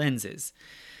powerful lenses.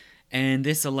 And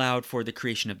this allowed for the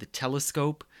creation of the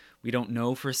telescope. We don't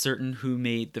know for certain who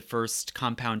made the first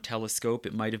compound telescope.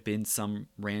 It might have been some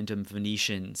random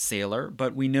Venetian sailor,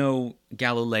 but we know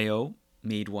Galileo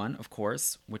made one, of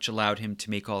course, which allowed him to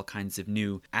make all kinds of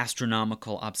new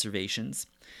astronomical observations.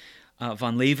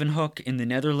 Van Leeuwenhoek in the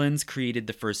Netherlands created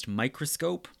the first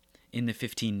microscope in the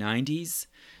 1590s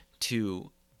to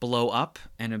blow up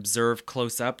and observe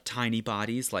close up tiny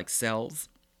bodies like cells.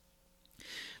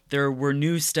 There were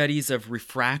new studies of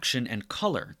refraction and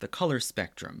color, the color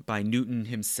spectrum, by Newton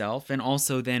himself and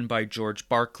also then by George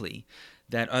Berkeley,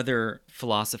 that other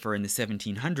philosopher in the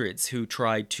 1700s who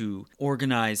tried to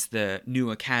organize the new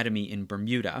academy in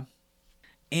Bermuda.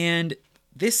 And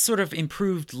this sort of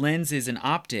improved lenses and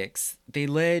optics, they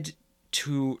led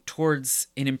towards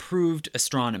an improved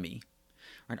astronomy,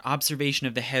 an observation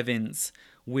of the heavens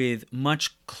with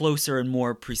much closer and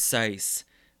more precise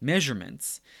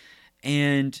measurements.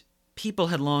 And people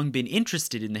had long been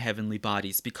interested in the heavenly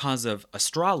bodies because of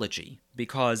astrology,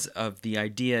 because of the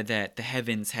idea that the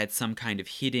heavens had some kind of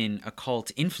hidden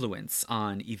occult influence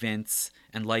on events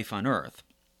and life on Earth.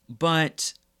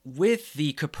 But with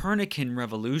the Copernican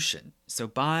revolution, so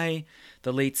by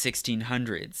the late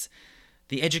 1600s,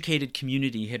 the educated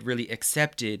community had really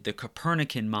accepted the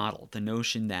Copernican model, the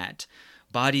notion that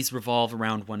Bodies revolve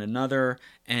around one another,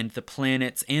 and the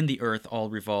planets and the Earth all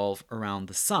revolve around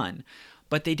the sun.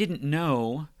 But they didn't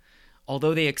know,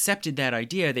 although they accepted that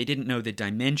idea, they didn't know the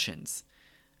dimensions.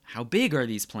 How big are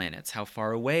these planets? How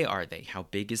far away are they? How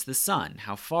big is the sun?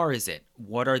 How far is it?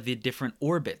 What are the different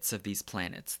orbits of these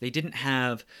planets? They didn't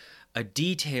have a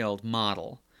detailed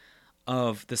model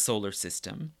of the solar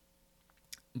system,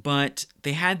 but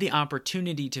they had the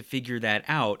opportunity to figure that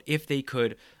out if they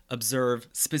could observe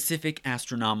specific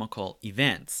astronomical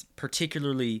events,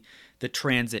 particularly the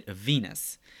transit of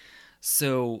Venus.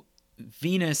 So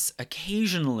Venus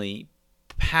occasionally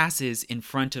passes in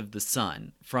front of the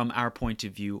sun from our point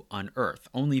of view on Earth,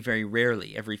 only very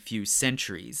rarely, every few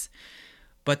centuries.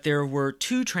 But there were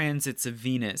two transits of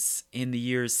Venus in the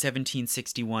years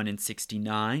 1761 and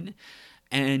 69,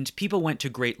 and people went to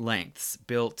great lengths,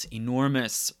 built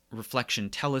enormous reflection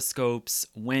telescopes,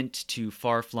 went to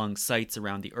far-flung sites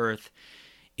around the Earth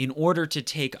in order to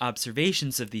take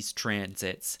observations of these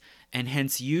transits and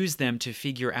hence use them to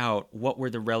figure out what were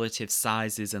the relative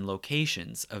sizes and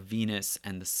locations of Venus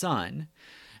and the Sun.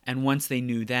 And once they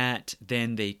knew that,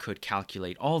 then they could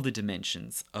calculate all the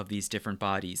dimensions of these different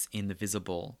bodies in the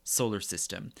visible solar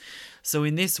system. So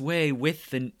in this way, with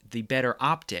the better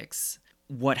optics,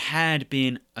 what had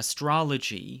been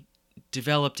astrology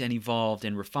developed and evolved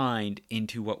and refined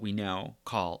into what we now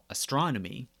call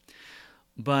astronomy.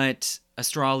 But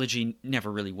astrology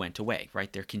never really went away,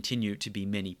 right? There continue to be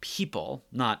many people,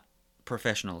 not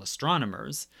professional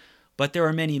astronomers, but there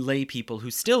are many lay people who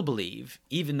still believe,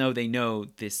 even though they know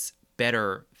this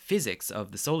better physics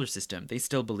of the solar system, they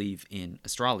still believe in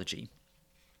astrology.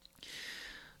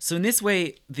 So in this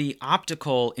way, the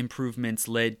optical improvements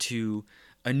led to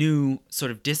a new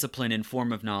sort of discipline and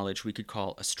form of knowledge we could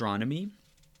call astronomy.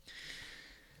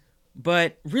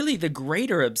 But really the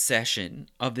greater obsession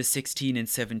of the 16 and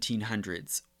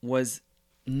 1700s was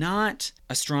not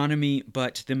astronomy,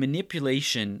 but the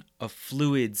manipulation of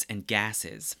fluids and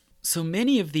gases. So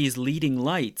many of these leading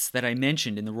lights that I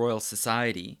mentioned in the Royal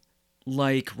Society,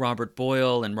 like Robert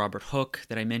Boyle and Robert Hooke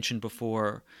that I mentioned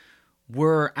before,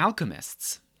 were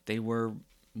alchemists. They were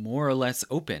more or less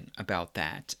open about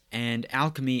that. And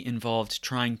alchemy involved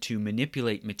trying to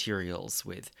manipulate materials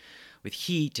with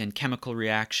heat and chemical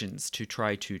reactions to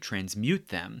try to transmute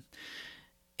them.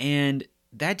 And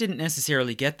that didn't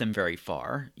necessarily get them very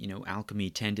far. Alchemy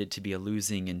tended to be a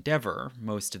losing endeavor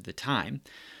most of the time.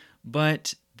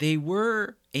 But they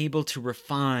were able to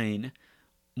refine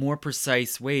more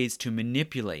precise ways to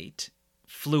manipulate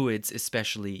fluids,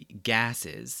 especially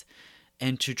gases,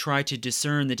 and to try to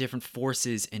discern the different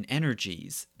forces and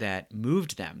energies that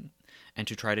moved them, and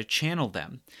to try to channel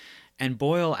them. And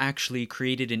Boyle actually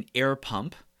created an air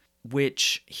pump,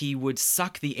 which he would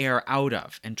suck the air out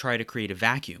of and try to create a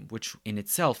vacuum, which in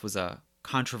itself was a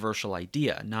controversial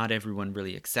idea. Not everyone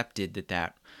really accepted that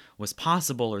that was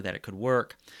possible or that it could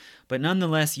work. But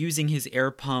nonetheless, using his air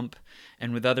pump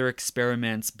and with other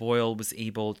experiments, Boyle was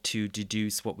able to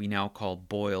deduce what we now call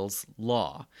Boyle's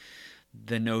law.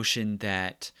 The notion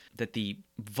that the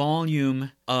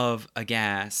volume of a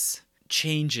gas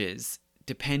changes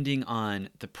depending on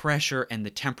the pressure and the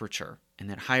temperature, and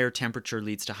that higher temperature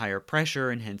leads to higher pressure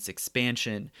and hence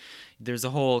expansion. There's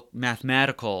a whole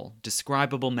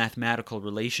describable mathematical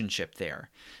relationship there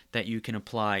that you can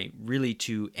apply really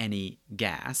to any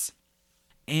gas.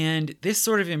 And this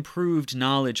sort of improved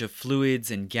knowledge of fluids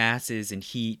and gases and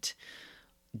heat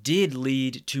did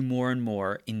lead to more and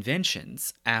more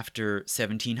inventions after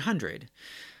 1700.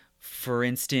 For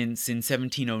instance, in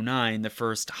 1709, the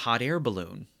first hot air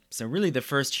balloon, so really the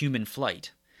first human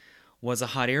flight, was a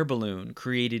hot air balloon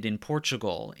created in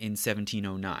Portugal in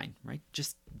 1709, right?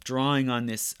 Just drawing on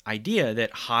this idea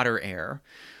that hotter air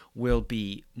will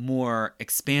be more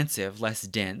expansive, less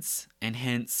dense, and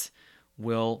hence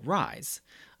will rise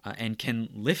and can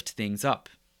lift things up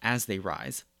as they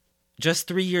rise. Just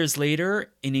 3 years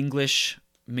later, an English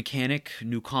mechanic,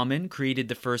 Newcomen, created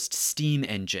the first steam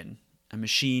engine, a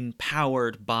machine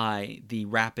powered by the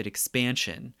rapid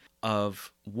expansion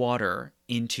of water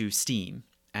into steam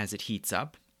as it heats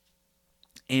up.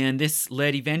 And this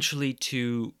led eventually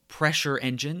to pressure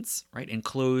engines, right?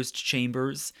 Enclosed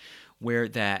chambers where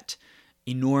that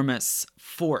enormous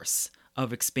force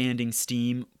of expanding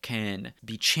steam can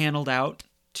be channeled out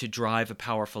to drive a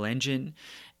powerful engine,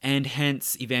 and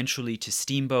hence eventually to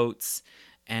steamboats,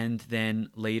 and then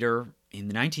later in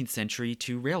the 19th century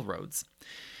to railroads.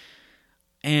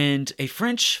 And a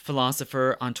French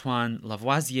philosopher, Antoine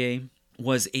Lavoisier,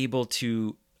 was able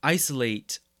to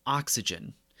isolate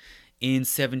oxygen in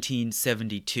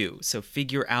 1772. So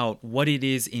figure out what it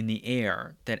is in the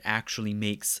air that actually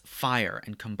makes fire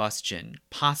and combustion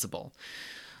possible.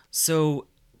 So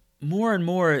more and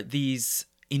more these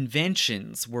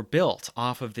inventions were built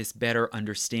off of this better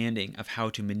understanding of how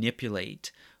to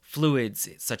manipulate fluids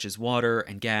such as water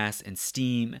and gas and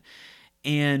steam,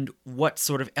 and what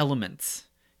sort of elements,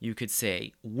 you could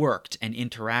say, worked and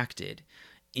interacted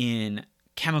in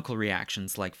chemical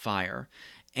reactions like fire.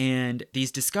 And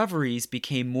these discoveries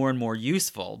became more and more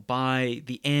useful by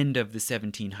the end of the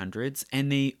 1700s,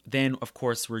 and they then, of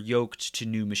course, were yoked to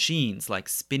new machines like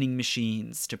spinning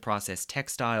machines to process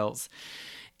textiles,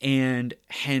 and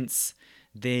hence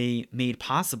they made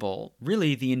possible,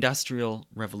 really, the Industrial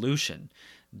Revolution,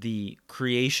 the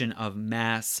creation of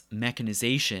mass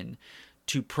mechanization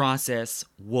to process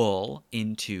wool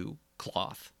into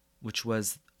cloth, which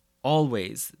was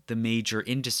always the major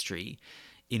industry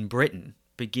in Britain,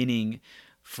 beginning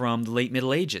from the late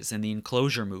Middle Ages and the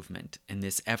enclosure movement and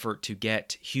this effort to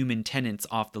get human tenants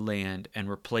off the land and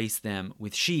replace them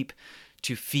with sheep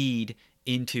to feed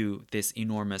into this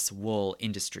enormous wool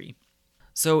industry.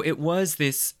 So it was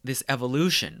this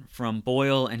evolution from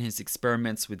Boyle and his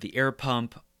experiments with the air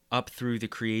pump up through the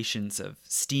creations of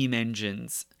steam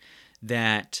engines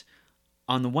that,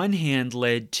 on the one hand,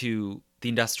 led to the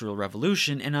Industrial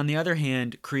Revolution, and on the other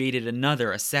hand, created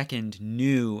a second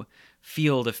new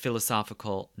field of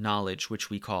philosophical knowledge, which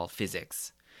we call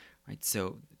physics. Right?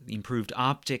 So improved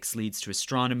optics leads to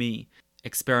astronomy.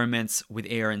 Experiments with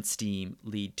air and steam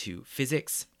lead to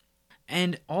physics.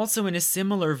 And also in a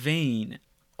similar vein,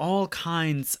 all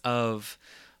kinds of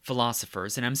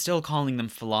philosophers, and I'm still calling them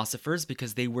philosophers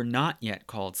because they were not yet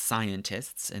called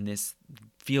scientists, and this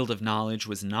field of knowledge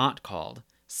was not called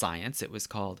science. It was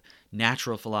called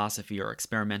natural philosophy or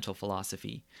experimental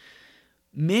philosophy.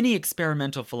 Many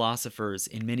experimental philosophers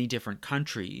in many different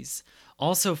countries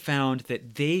also found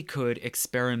that they could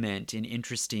experiment in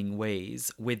interesting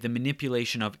ways with the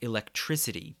manipulation of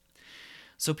electricity.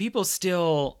 So people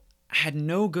still had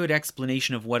no good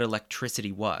explanation of what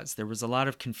electricity was. There was a lot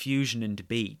of confusion and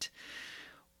debate.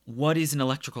 What is an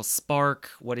electrical spark?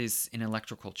 What is an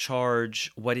electrical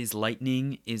charge? What is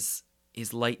lightning? Is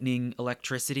lightning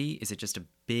electricity? Is it just a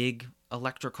big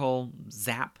electrical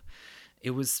zap?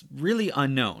 It was really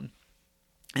unknown.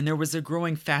 And there was a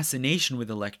growing fascination with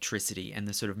electricity and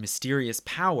the sort of mysterious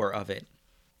power of it.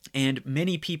 And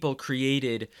many people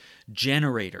created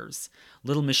generators,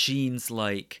 little machines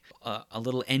like a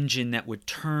little engine that would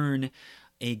turn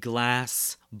a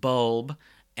glass bulb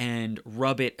and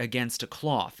rub it against a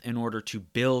cloth in order to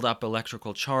build up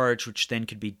electrical charge, which then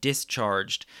could be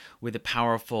discharged with a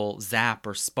powerful zap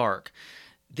or spark.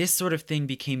 This sort of thing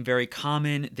became very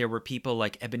common. There were people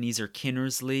like Ebenezer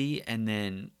Kinnersley and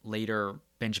then later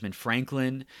Benjamin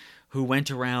Franklin who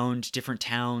went around different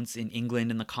towns in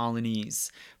England and the colonies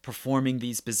performing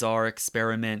these bizarre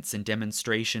experiments and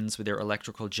demonstrations with their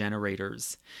electrical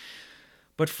generators.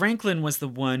 But Franklin was the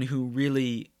one who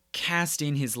really cast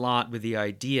in his lot with the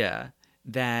idea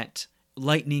that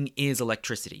lightning is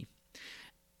electricity,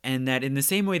 and that in the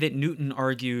same way that Newton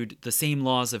argued the same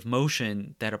laws of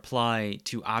motion that apply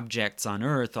to objects on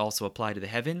Earth also apply to the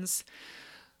heavens,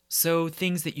 so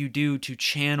things that you do to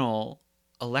channel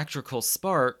electrical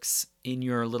sparks in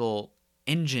your little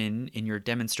engine in your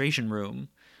demonstration room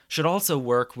should also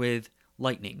work with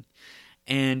lightning.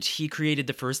 And he created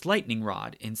the first lightning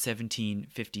rod in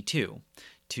 1752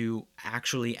 to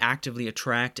actually actively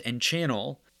attract and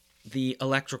channel the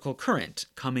electrical current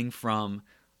coming from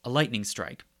a lightning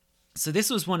strike. So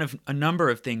this was one of a number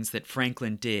of things that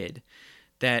Franklin did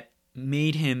that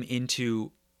made him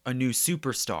into a new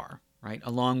superstar, right?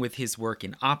 Along with his work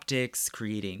in optics,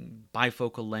 creating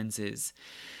bifocal lenses.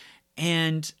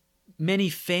 And many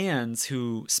fans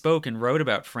who spoke and wrote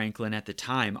about Franklin at the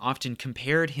time often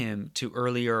compared him to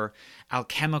earlier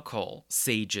alchemical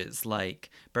sages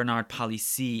like Bernard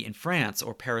Palissy in France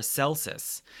or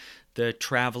Paracelsus, the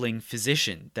traveling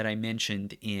physician that I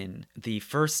mentioned in the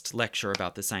first lecture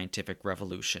about the scientific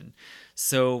revolution.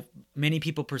 So many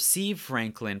people perceive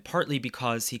Franklin partly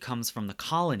because he comes from the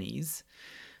colonies.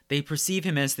 They perceive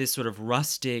him as this sort of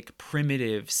rustic,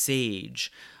 primitive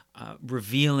sage,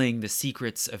 revealing the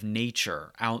secrets of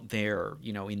nature out there,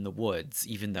 in the woods,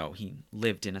 even though he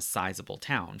lived in a sizable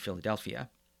town, Philadelphia.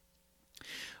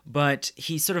 But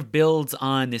he sort of builds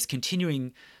on this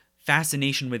continuing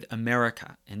fascination with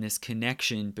America and this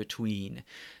connection between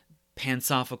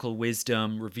pansophical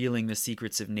wisdom, revealing the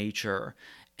secrets of nature,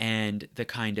 and the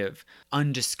kind of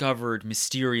undiscovered,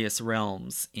 mysterious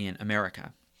realms in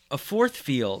America. A fourth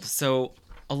field, so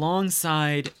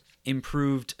alongside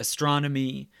improved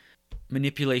astronomy,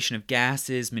 manipulation of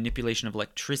gases, manipulation of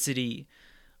electricity.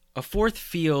 A fourth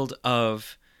field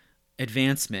of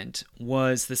advancement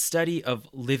was the study of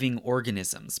living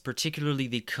organisms, particularly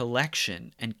the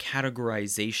collection and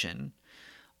categorization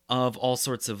of all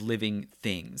sorts of living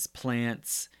things,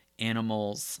 plants,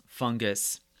 animals,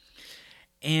 fungus.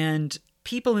 And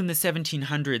people in the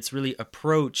 1700s really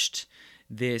approached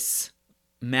this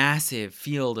massive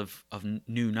field of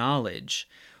new knowledge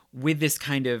with this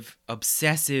kind of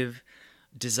obsessive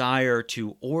desire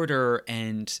to order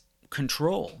and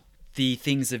control the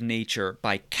things of nature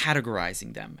by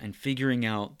categorizing them and figuring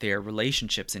out their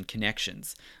relationships and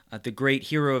connections. The great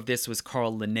hero of this was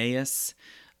Carl Linnaeus,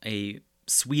 a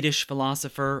Swedish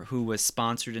philosopher who was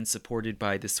sponsored and supported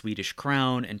by the Swedish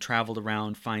crown and traveled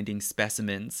around finding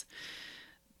specimens.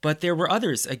 But there were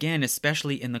others, again,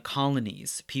 especially in the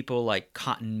colonies, people like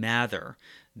Cotton Mather,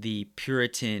 the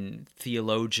Puritan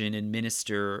theologian and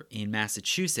minister in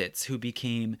Massachusetts, who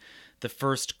became the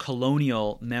first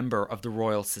colonial member of the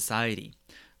Royal Society.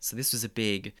 So this was a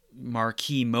big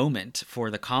marquee moment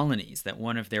for the colonies, that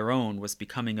one of their own was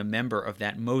becoming a member of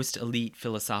that most elite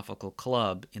philosophical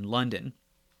club in London.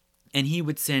 And he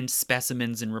would send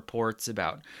specimens and reports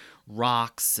about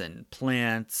rocks and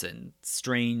plants and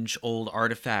strange old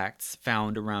artifacts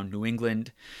found around New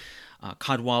England.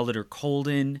 Cadwallader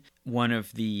Colden, one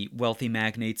of the wealthy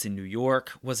magnates in New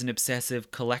York, was an obsessive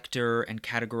collector and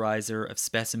categorizer of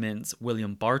specimens.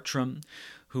 William Bartram,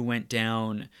 who went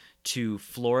down to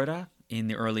Florida in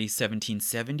the early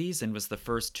 1770s and was the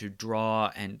first to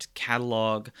draw and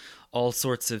catalog all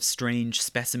sorts of strange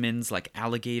specimens like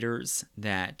alligators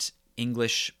that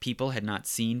English people had not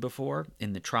seen before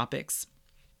in the tropics.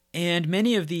 And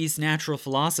many of these natural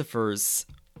philosophers,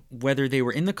 whether they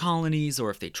were in the colonies or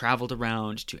if they traveled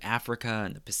around to Africa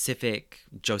and the Pacific,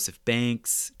 Joseph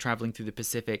Banks traveling through the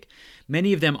Pacific,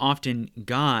 many of them often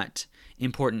got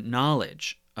important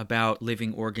knowledge about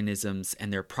living organisms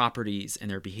and their properties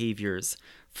and their behaviors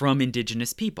from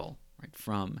indigenous people, right?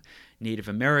 From Native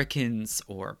Americans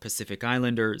or Pacific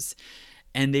Islanders,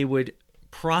 and they would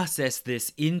process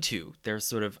this into their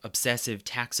sort of obsessive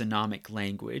taxonomic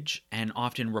language and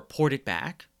often report it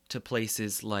back to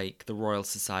places like the Royal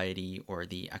Society or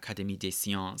the Académie des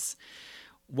Sciences,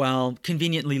 while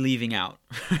conveniently leaving out,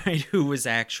 right, who was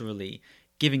actually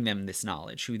giving them this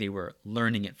knowledge, who they were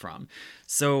learning it from.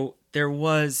 So there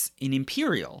was an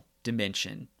imperial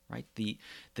dimension, right? The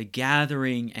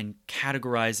gathering and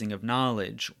categorizing of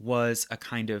knowledge was a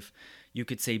kind of, you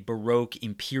could say, Baroque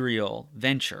imperial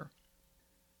venture.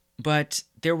 But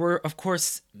there were, of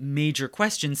course, major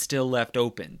questions still left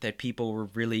open that people were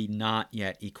really not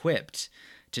yet equipped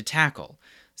to tackle,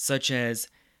 such as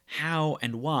how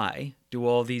and why do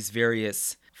all these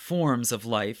various forms of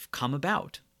life come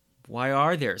about? Why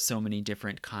are there so many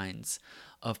different kinds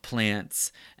of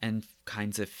plants and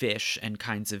kinds of fish and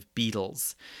kinds of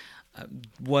beetles?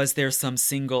 Was there some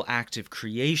single act of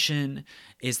creation?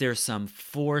 Is there some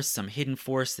force, some hidden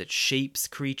force that shapes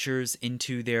creatures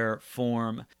into their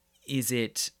form? Is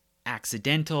it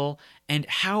accidental? And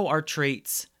how are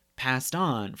traits passed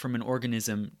on from an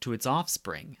organism to its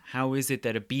offspring? How is it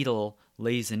that a beetle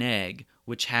lays an egg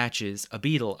which hatches a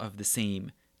beetle of the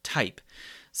same type?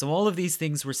 So all of these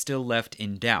things were still left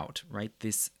in doubt, right?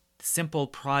 This simple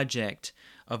project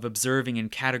of observing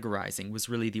and categorizing was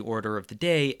really the order of the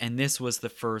day, and this was the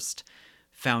first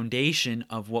foundation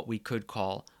of what we could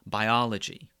call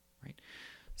biology, right?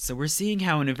 So we're seeing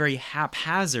how in a very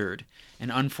haphazard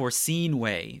and unforeseen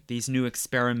way, these new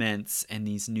experiments and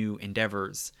these new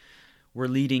endeavors were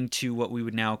leading to what we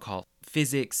would now call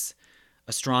physics,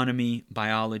 astronomy,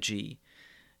 biology,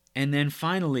 and then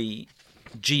finally,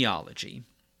 geology.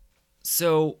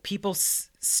 So people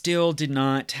still did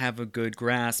not have a good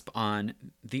grasp on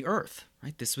the Earth,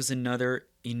 right? This was another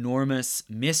enormous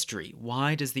mystery.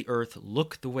 Why does the Earth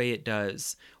look the way it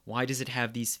does? Why does it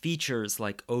have these features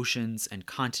like oceans and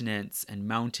continents and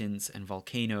mountains and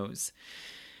volcanoes?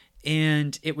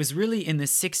 And it was really in the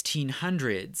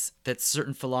 1600s that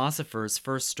certain philosophers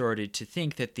first started to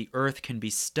think that the Earth can be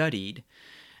studied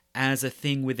as a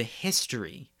thing with a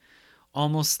history,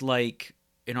 almost like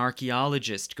an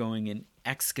archaeologist going and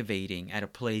excavating at a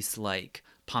place like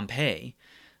Pompeii.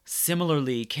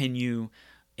 Similarly, can you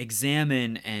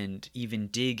examine and even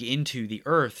dig into the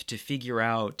Earth to figure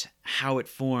out how it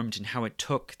formed and how it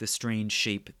took the strange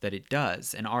shape that it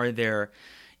does? And are there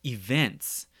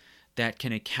events that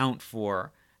can account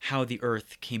for how the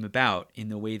Earth came about in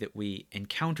the way that we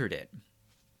encountered it?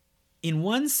 In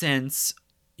one sense,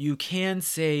 you can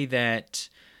say that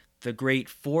the great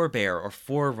forebear or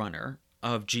forerunner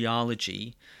of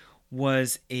geology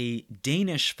was a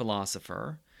Danish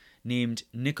philosopher named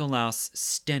Nicolaus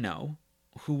Steno,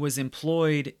 who was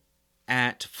employed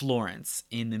at Florence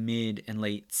in the mid and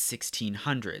late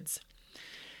 1600s.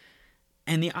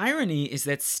 And the irony is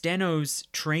that Steno's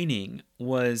training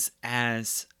was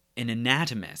as an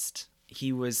anatomist.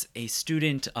 He was a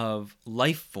student of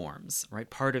life forms, right?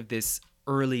 Part of this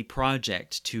early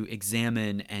project to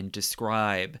examine and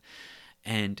describe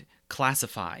and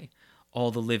classify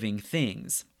all the living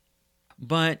things.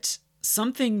 But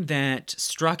something that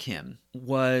struck him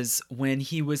was when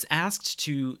he was asked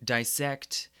to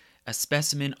dissect a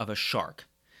specimen of a shark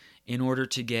in order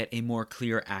to get a more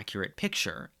clear, accurate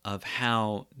picture of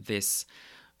how this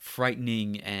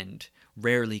frightening and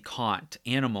rarely caught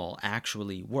animal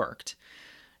actually worked.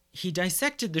 He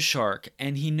dissected the shark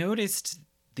and he noticed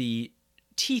the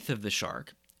teeth of the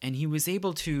shark, and he was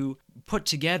able to put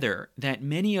together that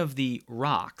many of the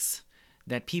rocks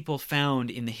that people found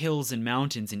in the hills and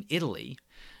mountains in Italy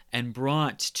and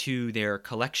brought to their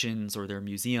collections or their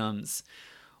museums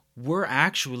were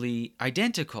actually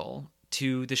identical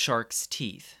to the shark's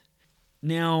teeth.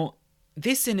 Now,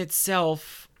 this in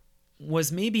itself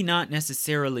was maybe not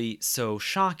necessarily so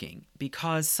shocking,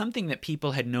 because something that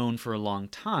people had known for a long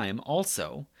time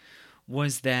also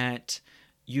was that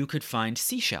you could find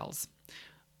seashells,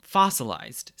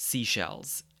 fossilized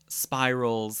seashells,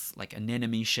 spirals like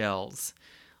anemone shells,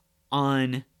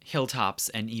 on hilltops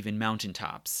and even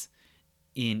mountaintops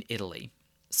in Italy.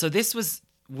 So this was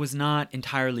not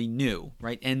entirely new,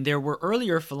 right? And there were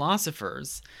earlier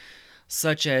philosophers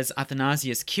such as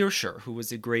Athanasius Kircher, who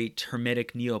was a great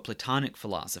Hermetic Neoplatonic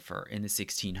philosopher in the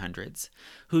 1600s,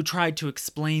 who tried to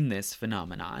explain this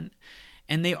phenomenon.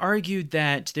 And they argued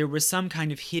that there was some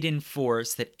kind of hidden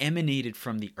force that emanated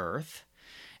from the earth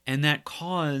and that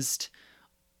caused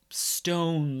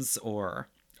stones or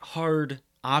hard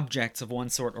objects of one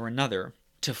sort or another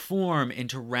to form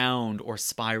into round or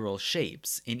spiral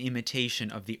shapes in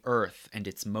imitation of the earth and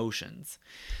its motions.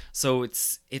 So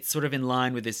it's sort of in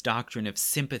line with this doctrine of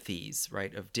sympathies,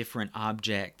 right, of different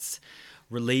objects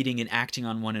relating and acting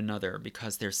on one another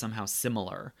because they're somehow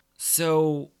similar.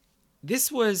 So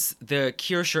this was the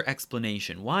Kircher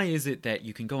explanation. Why is it that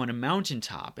you can go on a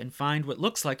mountaintop and find what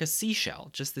looks like a seashell,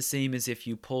 just the same as if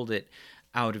you pulled it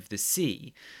out of the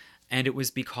sea? And it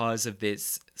was because of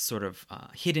this sort of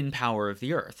hidden power of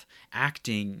the earth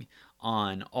acting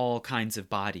on all kinds of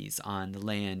bodies on the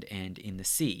land and in the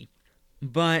sea.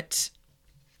 But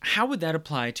how would that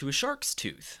apply to a shark's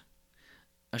tooth?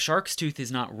 A shark's tooth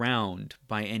is not round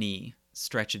by any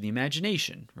stretch of the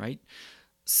imagination, right?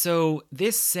 So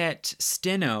this set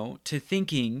Steno to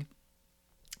thinking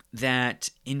that,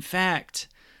 in fact,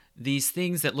 these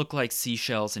things that look like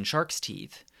seashells and shark's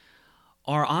teeth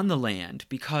are on the land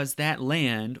because that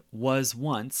land was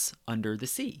once under the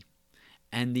sea.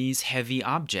 And these heavy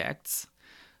objects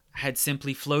had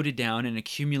simply floated down and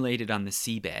accumulated on the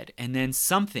seabed, and then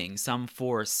some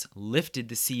force lifted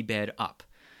the seabed up,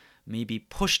 maybe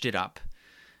pushed it up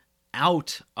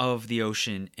out of the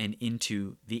ocean and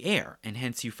into the air, and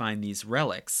hence you find these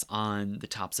relics on the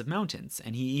tops of mountains.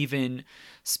 And he even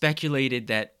speculated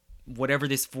that whatever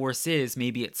this force is,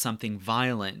 maybe it's something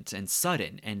violent and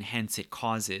sudden, and hence it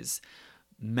causes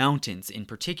mountains in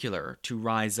particular to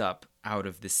rise up out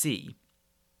of the sea.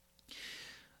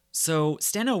 So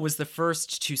Steno was the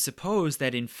first to suppose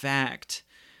that, in fact,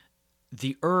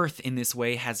 the earth in this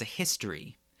way has a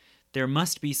history. There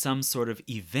must be some sort of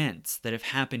events that have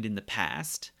happened in the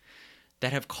past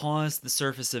that have caused the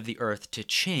surface of the earth to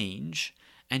change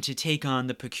and to take on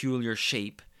the peculiar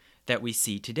shape that we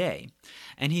see today.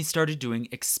 And he started doing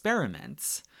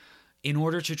experiments in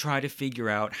order to try to figure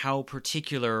out how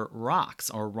particular rocks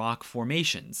or rock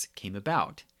formations came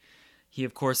about. He,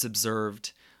 of course,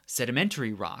 observed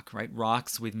sedimentary rock, right?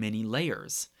 Rocks with many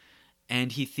layers.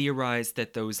 And he theorized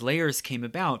that those layers came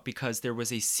about because there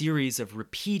was a series of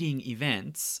repeating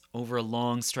events over a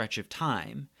long stretch of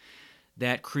time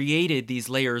that created these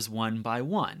layers one by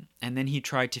one. And then he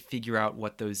tried to figure out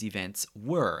what those events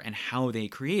were and how they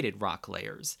created rock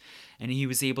layers. And he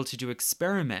was able to do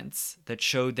experiments that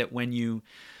showed that when you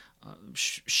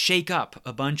shake up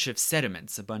a bunch of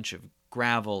sediments, a bunch of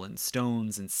gravel and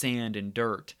stones and sand and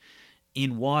dirt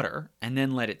in water, and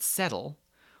then let it settle,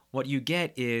 what you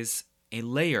get is a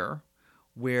layer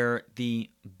where the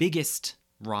biggest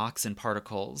rocks and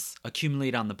particles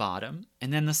accumulate on the bottom,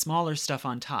 and then the smaller stuff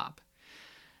on top.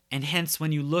 And hence,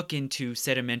 when you look into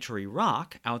sedimentary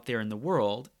rock out there in the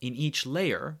world, in each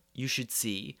layer, you should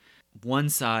see one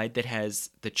side that has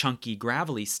the chunky,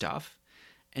 gravelly stuff,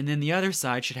 and then the other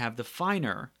side should have the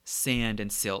finer sand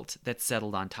and silt that's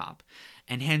settled on top.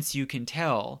 And hence, you can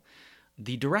tell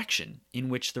the direction in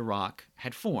which the rock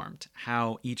had formed,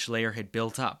 how each layer had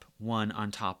built up one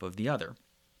on top of the other.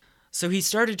 So he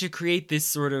started to create this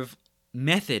sort of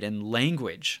method and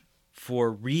language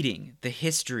for reading the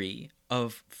history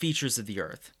of features of the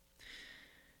earth.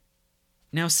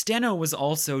 Now, Steno was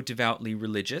also devoutly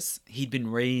religious. He'd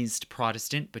been raised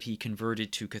Protestant, but he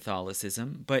converted to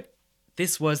Catholicism. But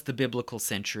this was the biblical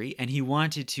century, and he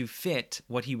wanted to fit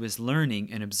what he was learning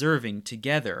and observing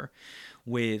together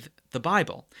with the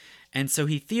Bible. And so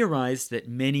he theorized that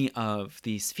many of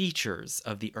these features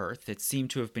of the earth that seemed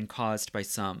to have been caused by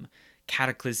some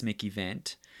cataclysmic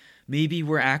event maybe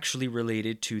were actually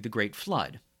related to the Great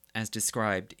Flood, as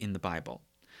described in the Bible.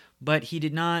 But he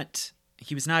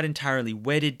was not entirely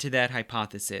wedded to that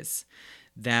hypothesis.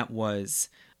 That was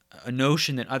a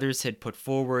notion that others had put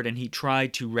forward, and he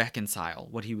tried to reconcile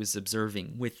what he was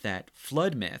observing with that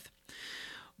flood myth.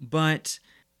 But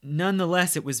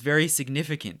nonetheless, it was very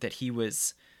significant that he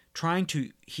was trying to,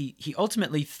 he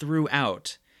ultimately threw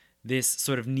out this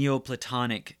sort of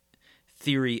Neoplatonic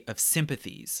theory of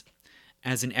sympathies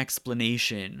as an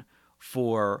explanation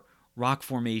for rock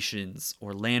formations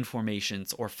or land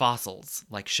formations or fossils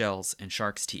like shells and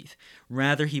shark's teeth.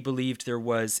 Rather, he believed there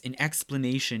was an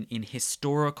explanation in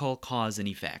historical cause and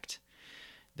effect,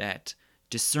 that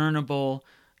discernible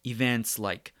events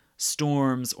like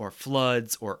storms or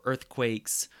floods or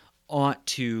earthquakes ought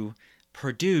to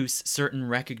produce certain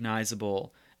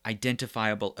recognizable,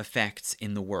 identifiable effects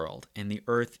in the world. And the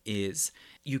earth is,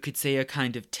 you could say, a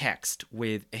kind of text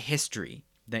with a history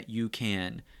that you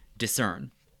can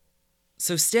discern.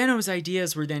 So Steno's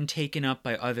ideas were then taken up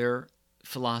by other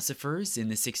philosophers in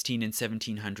the 16 and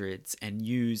 1700s and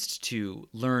used to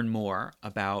learn more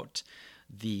about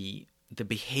the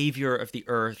behavior of the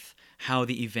earth, how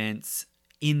the events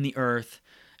in the earth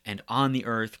and on the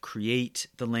earth create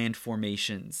the land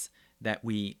formations that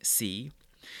we see.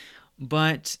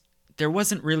 But there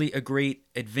wasn't really a great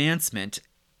advancement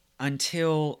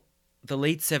until the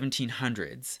late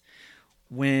 1700s,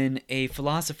 when a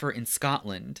philosopher in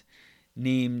Scotland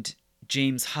named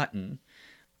James Hutton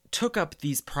took up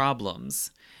these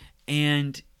problems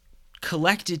and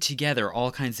collected together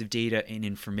all kinds of data and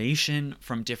information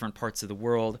from different parts of the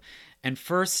world, and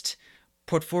first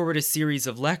put forward a series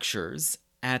of lectures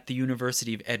at the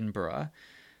University of Edinburgh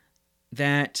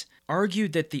that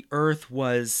argued that the earth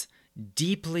was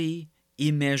deeply,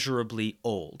 immeasurably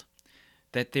old,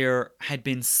 that there had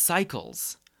been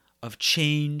cycles of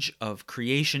change, of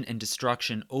creation and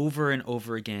destruction over and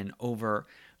over again over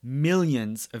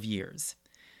millions of years.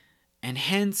 And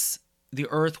hence, the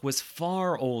earth was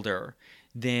far older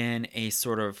than a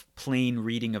sort of plain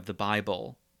reading of the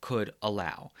Bible could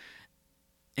allow.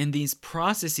 And these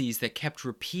processes that kept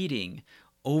repeating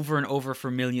over and over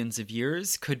for millions of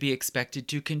years could be expected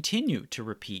to continue to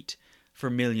repeat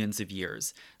for millions of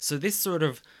years. So this sort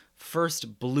of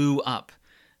first blew up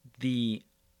the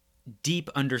deep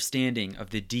understanding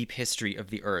of the deep history of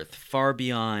the earth, far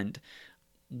beyond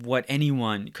what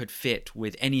anyone could fit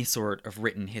with any sort of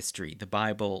written history, the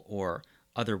Bible or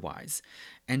otherwise.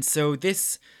 And so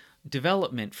this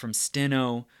development from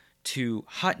Steno to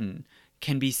Hutton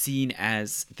can be seen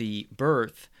as the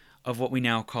birth of what we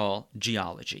now call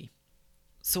geology.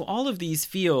 So all of these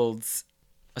fields,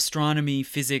 astronomy,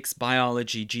 physics,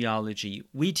 biology, geology,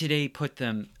 we today put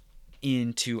them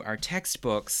into our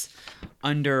textbooks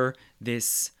under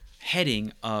this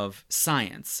heading of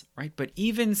science, right? But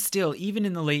even still, even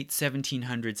in the late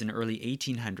 1700s and early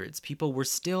 1800s, people were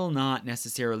still not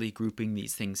necessarily grouping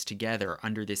these things together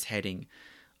under this heading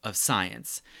of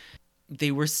science.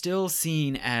 They were still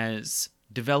seen as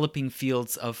developing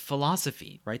fields of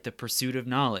philosophy, right? The pursuit of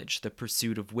knowledge, the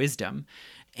pursuit of wisdom.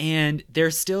 And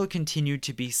there still continued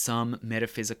to be some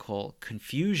metaphysical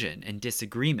confusion and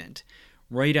disagreement.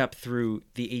 Right up through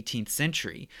the 18th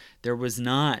century, there was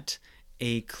not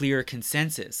a clear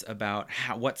consensus about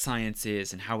what science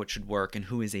is and how it should work and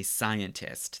who is a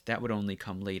scientist. That would only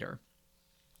come later.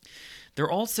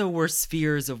 There also were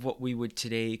spheres of what we would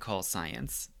today call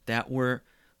science that were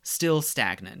still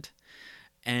stagnant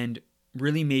and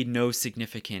really made no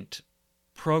significant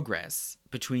progress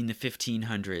between the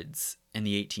 1500s and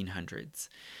the 1800s.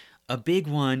 A big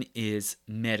one is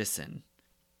medicine.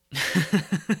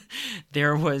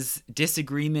 There was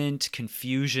disagreement,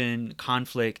 confusion,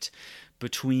 conflict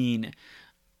between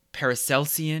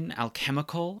Paracelsian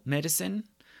alchemical medicine,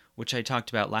 which I talked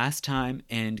about last time,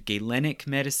 and Galenic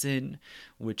medicine,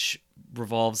 which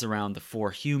revolves around the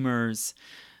four humors.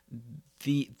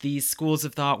 These schools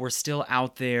of thought were still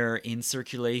out there in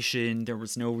circulation. There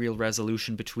was no real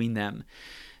resolution between them.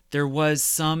 There was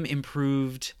some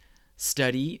improved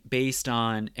study based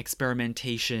on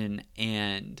experimentation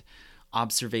and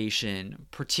observation,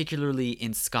 particularly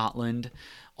in Scotland.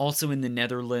 Also in the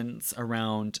Netherlands,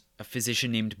 around a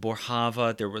physician named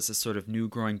Boerhaave, there was a sort of new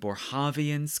growing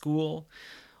Boerhaavian school,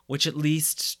 which at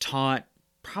least taught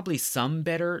probably some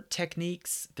better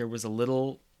techniques. There was a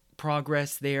little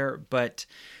progress there, but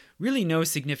really no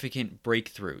significant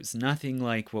breakthroughs. Nothing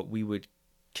like what we would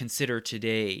consider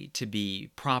today to be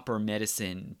proper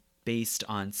medicine based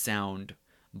on sound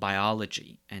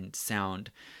biology and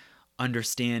sound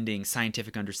understanding,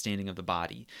 scientific understanding of the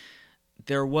body.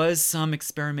 There was some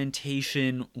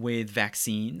experimentation with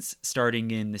vaccines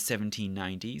starting in the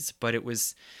 1790s, but it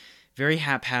was very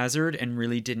haphazard and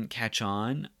really didn't catch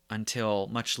on until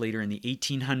much later in the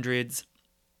 1800s.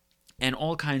 And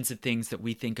all kinds of things that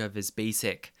we think of as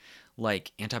basic,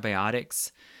 like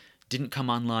antibiotics, didn't come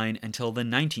online until the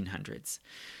 1900s.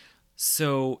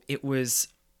 So it was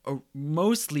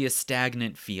mostly a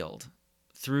stagnant field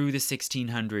through the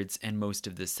 1600s and most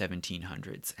of the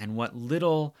 1700s. And what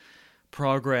little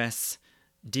progress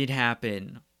did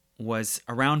happen was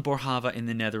around Boerhaave in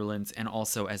the Netherlands and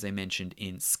also, as I mentioned,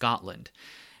 in Scotland.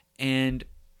 And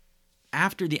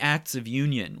after the Acts of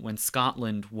Union, when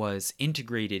Scotland was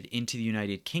integrated into the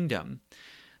United Kingdom,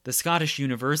 the Scottish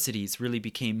universities really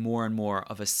became more and more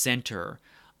of a center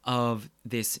of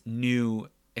this new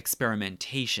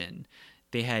experimentation.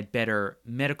 They had better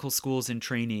medical schools and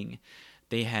training.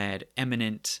 They had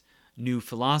eminent new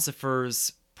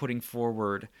philosophers putting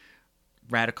forward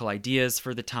radical ideas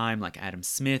for the time, like Adam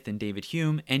Smith and David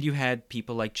Hume, and you had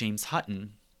people like James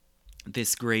Hutton,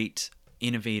 this great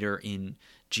innovator in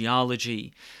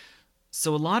geology.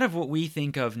 So a lot of what we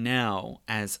think of now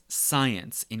as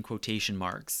science, in quotation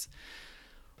marks,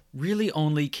 really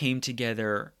only came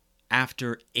together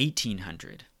after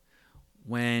 1800,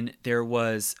 when there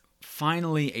was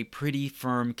finally a pretty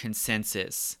firm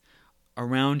consensus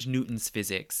around Newton's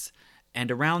physics and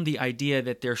around the idea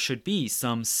that there should be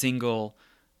some simple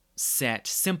set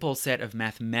of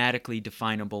mathematically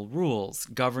definable rules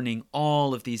governing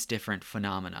all of these different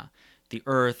phenomena: the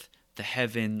earth, the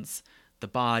heavens, the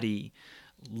body,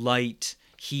 light,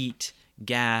 heat,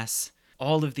 gas.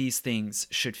 All of these things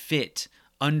should fit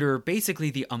under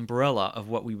basically the umbrella of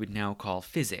what we would now call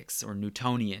physics or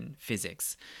Newtonian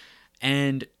physics.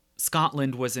 And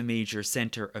Scotland was a major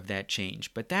center of that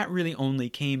change, but that really only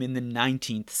came in the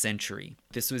 19th century.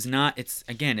 This was not, it's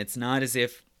not as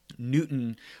if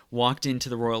Newton walked into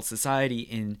the Royal Society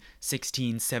in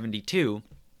 1672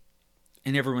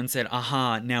 and everyone said,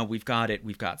 aha, now we've got it,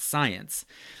 we've got science.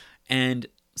 And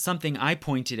something I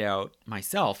pointed out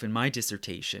myself in my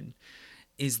dissertation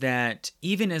is that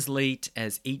even as late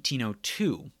as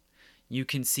 1802, you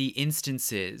can see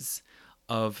instances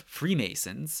of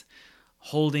Freemasons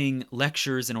holding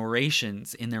lectures and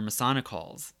orations in their Masonic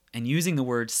halls and using the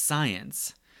word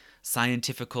science,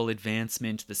 scientifical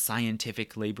advancement, the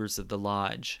scientific labors of the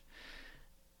lodge,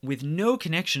 with no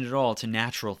connection at all to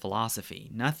natural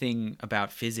philosophy, nothing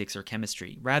about physics or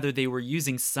chemistry. Rather, they were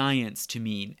using science to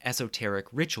mean esoteric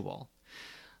ritual.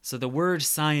 So the word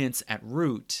science at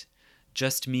root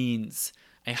just means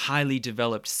a highly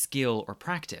developed skill or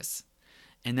practice.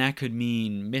 And that could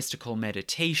mean mystical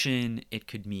meditation, it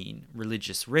could mean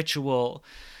religious ritual,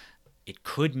 it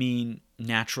could mean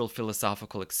natural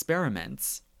philosophical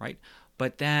experiments, right?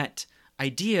 But that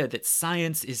idea that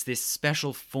science is this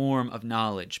special form of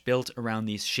knowledge built around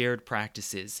these shared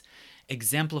practices,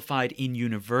 exemplified in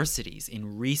universities,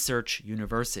 in research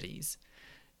universities,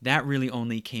 that really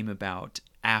only came about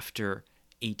after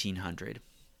 1800.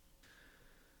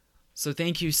 So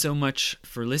thank you so much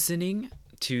for listening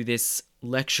to this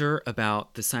lecture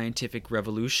about the scientific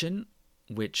revolution,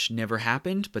 which never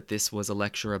happened, but this was a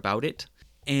lecture about it.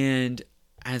 And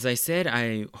as I said,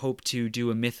 I hope to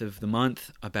do a myth of the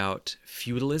month about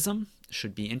feudalism.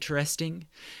 Should be interesting.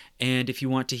 And if you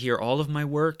want to hear all of my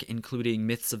work, including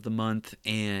myths of the month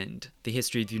and the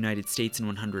history of the United States in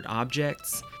 100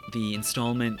 objects, the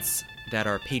installments that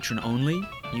are patron only,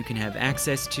 you can have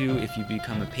access to if you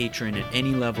become a patron at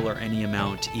any level or any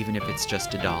amount, even if it's just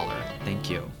 $1.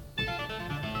 Thank you.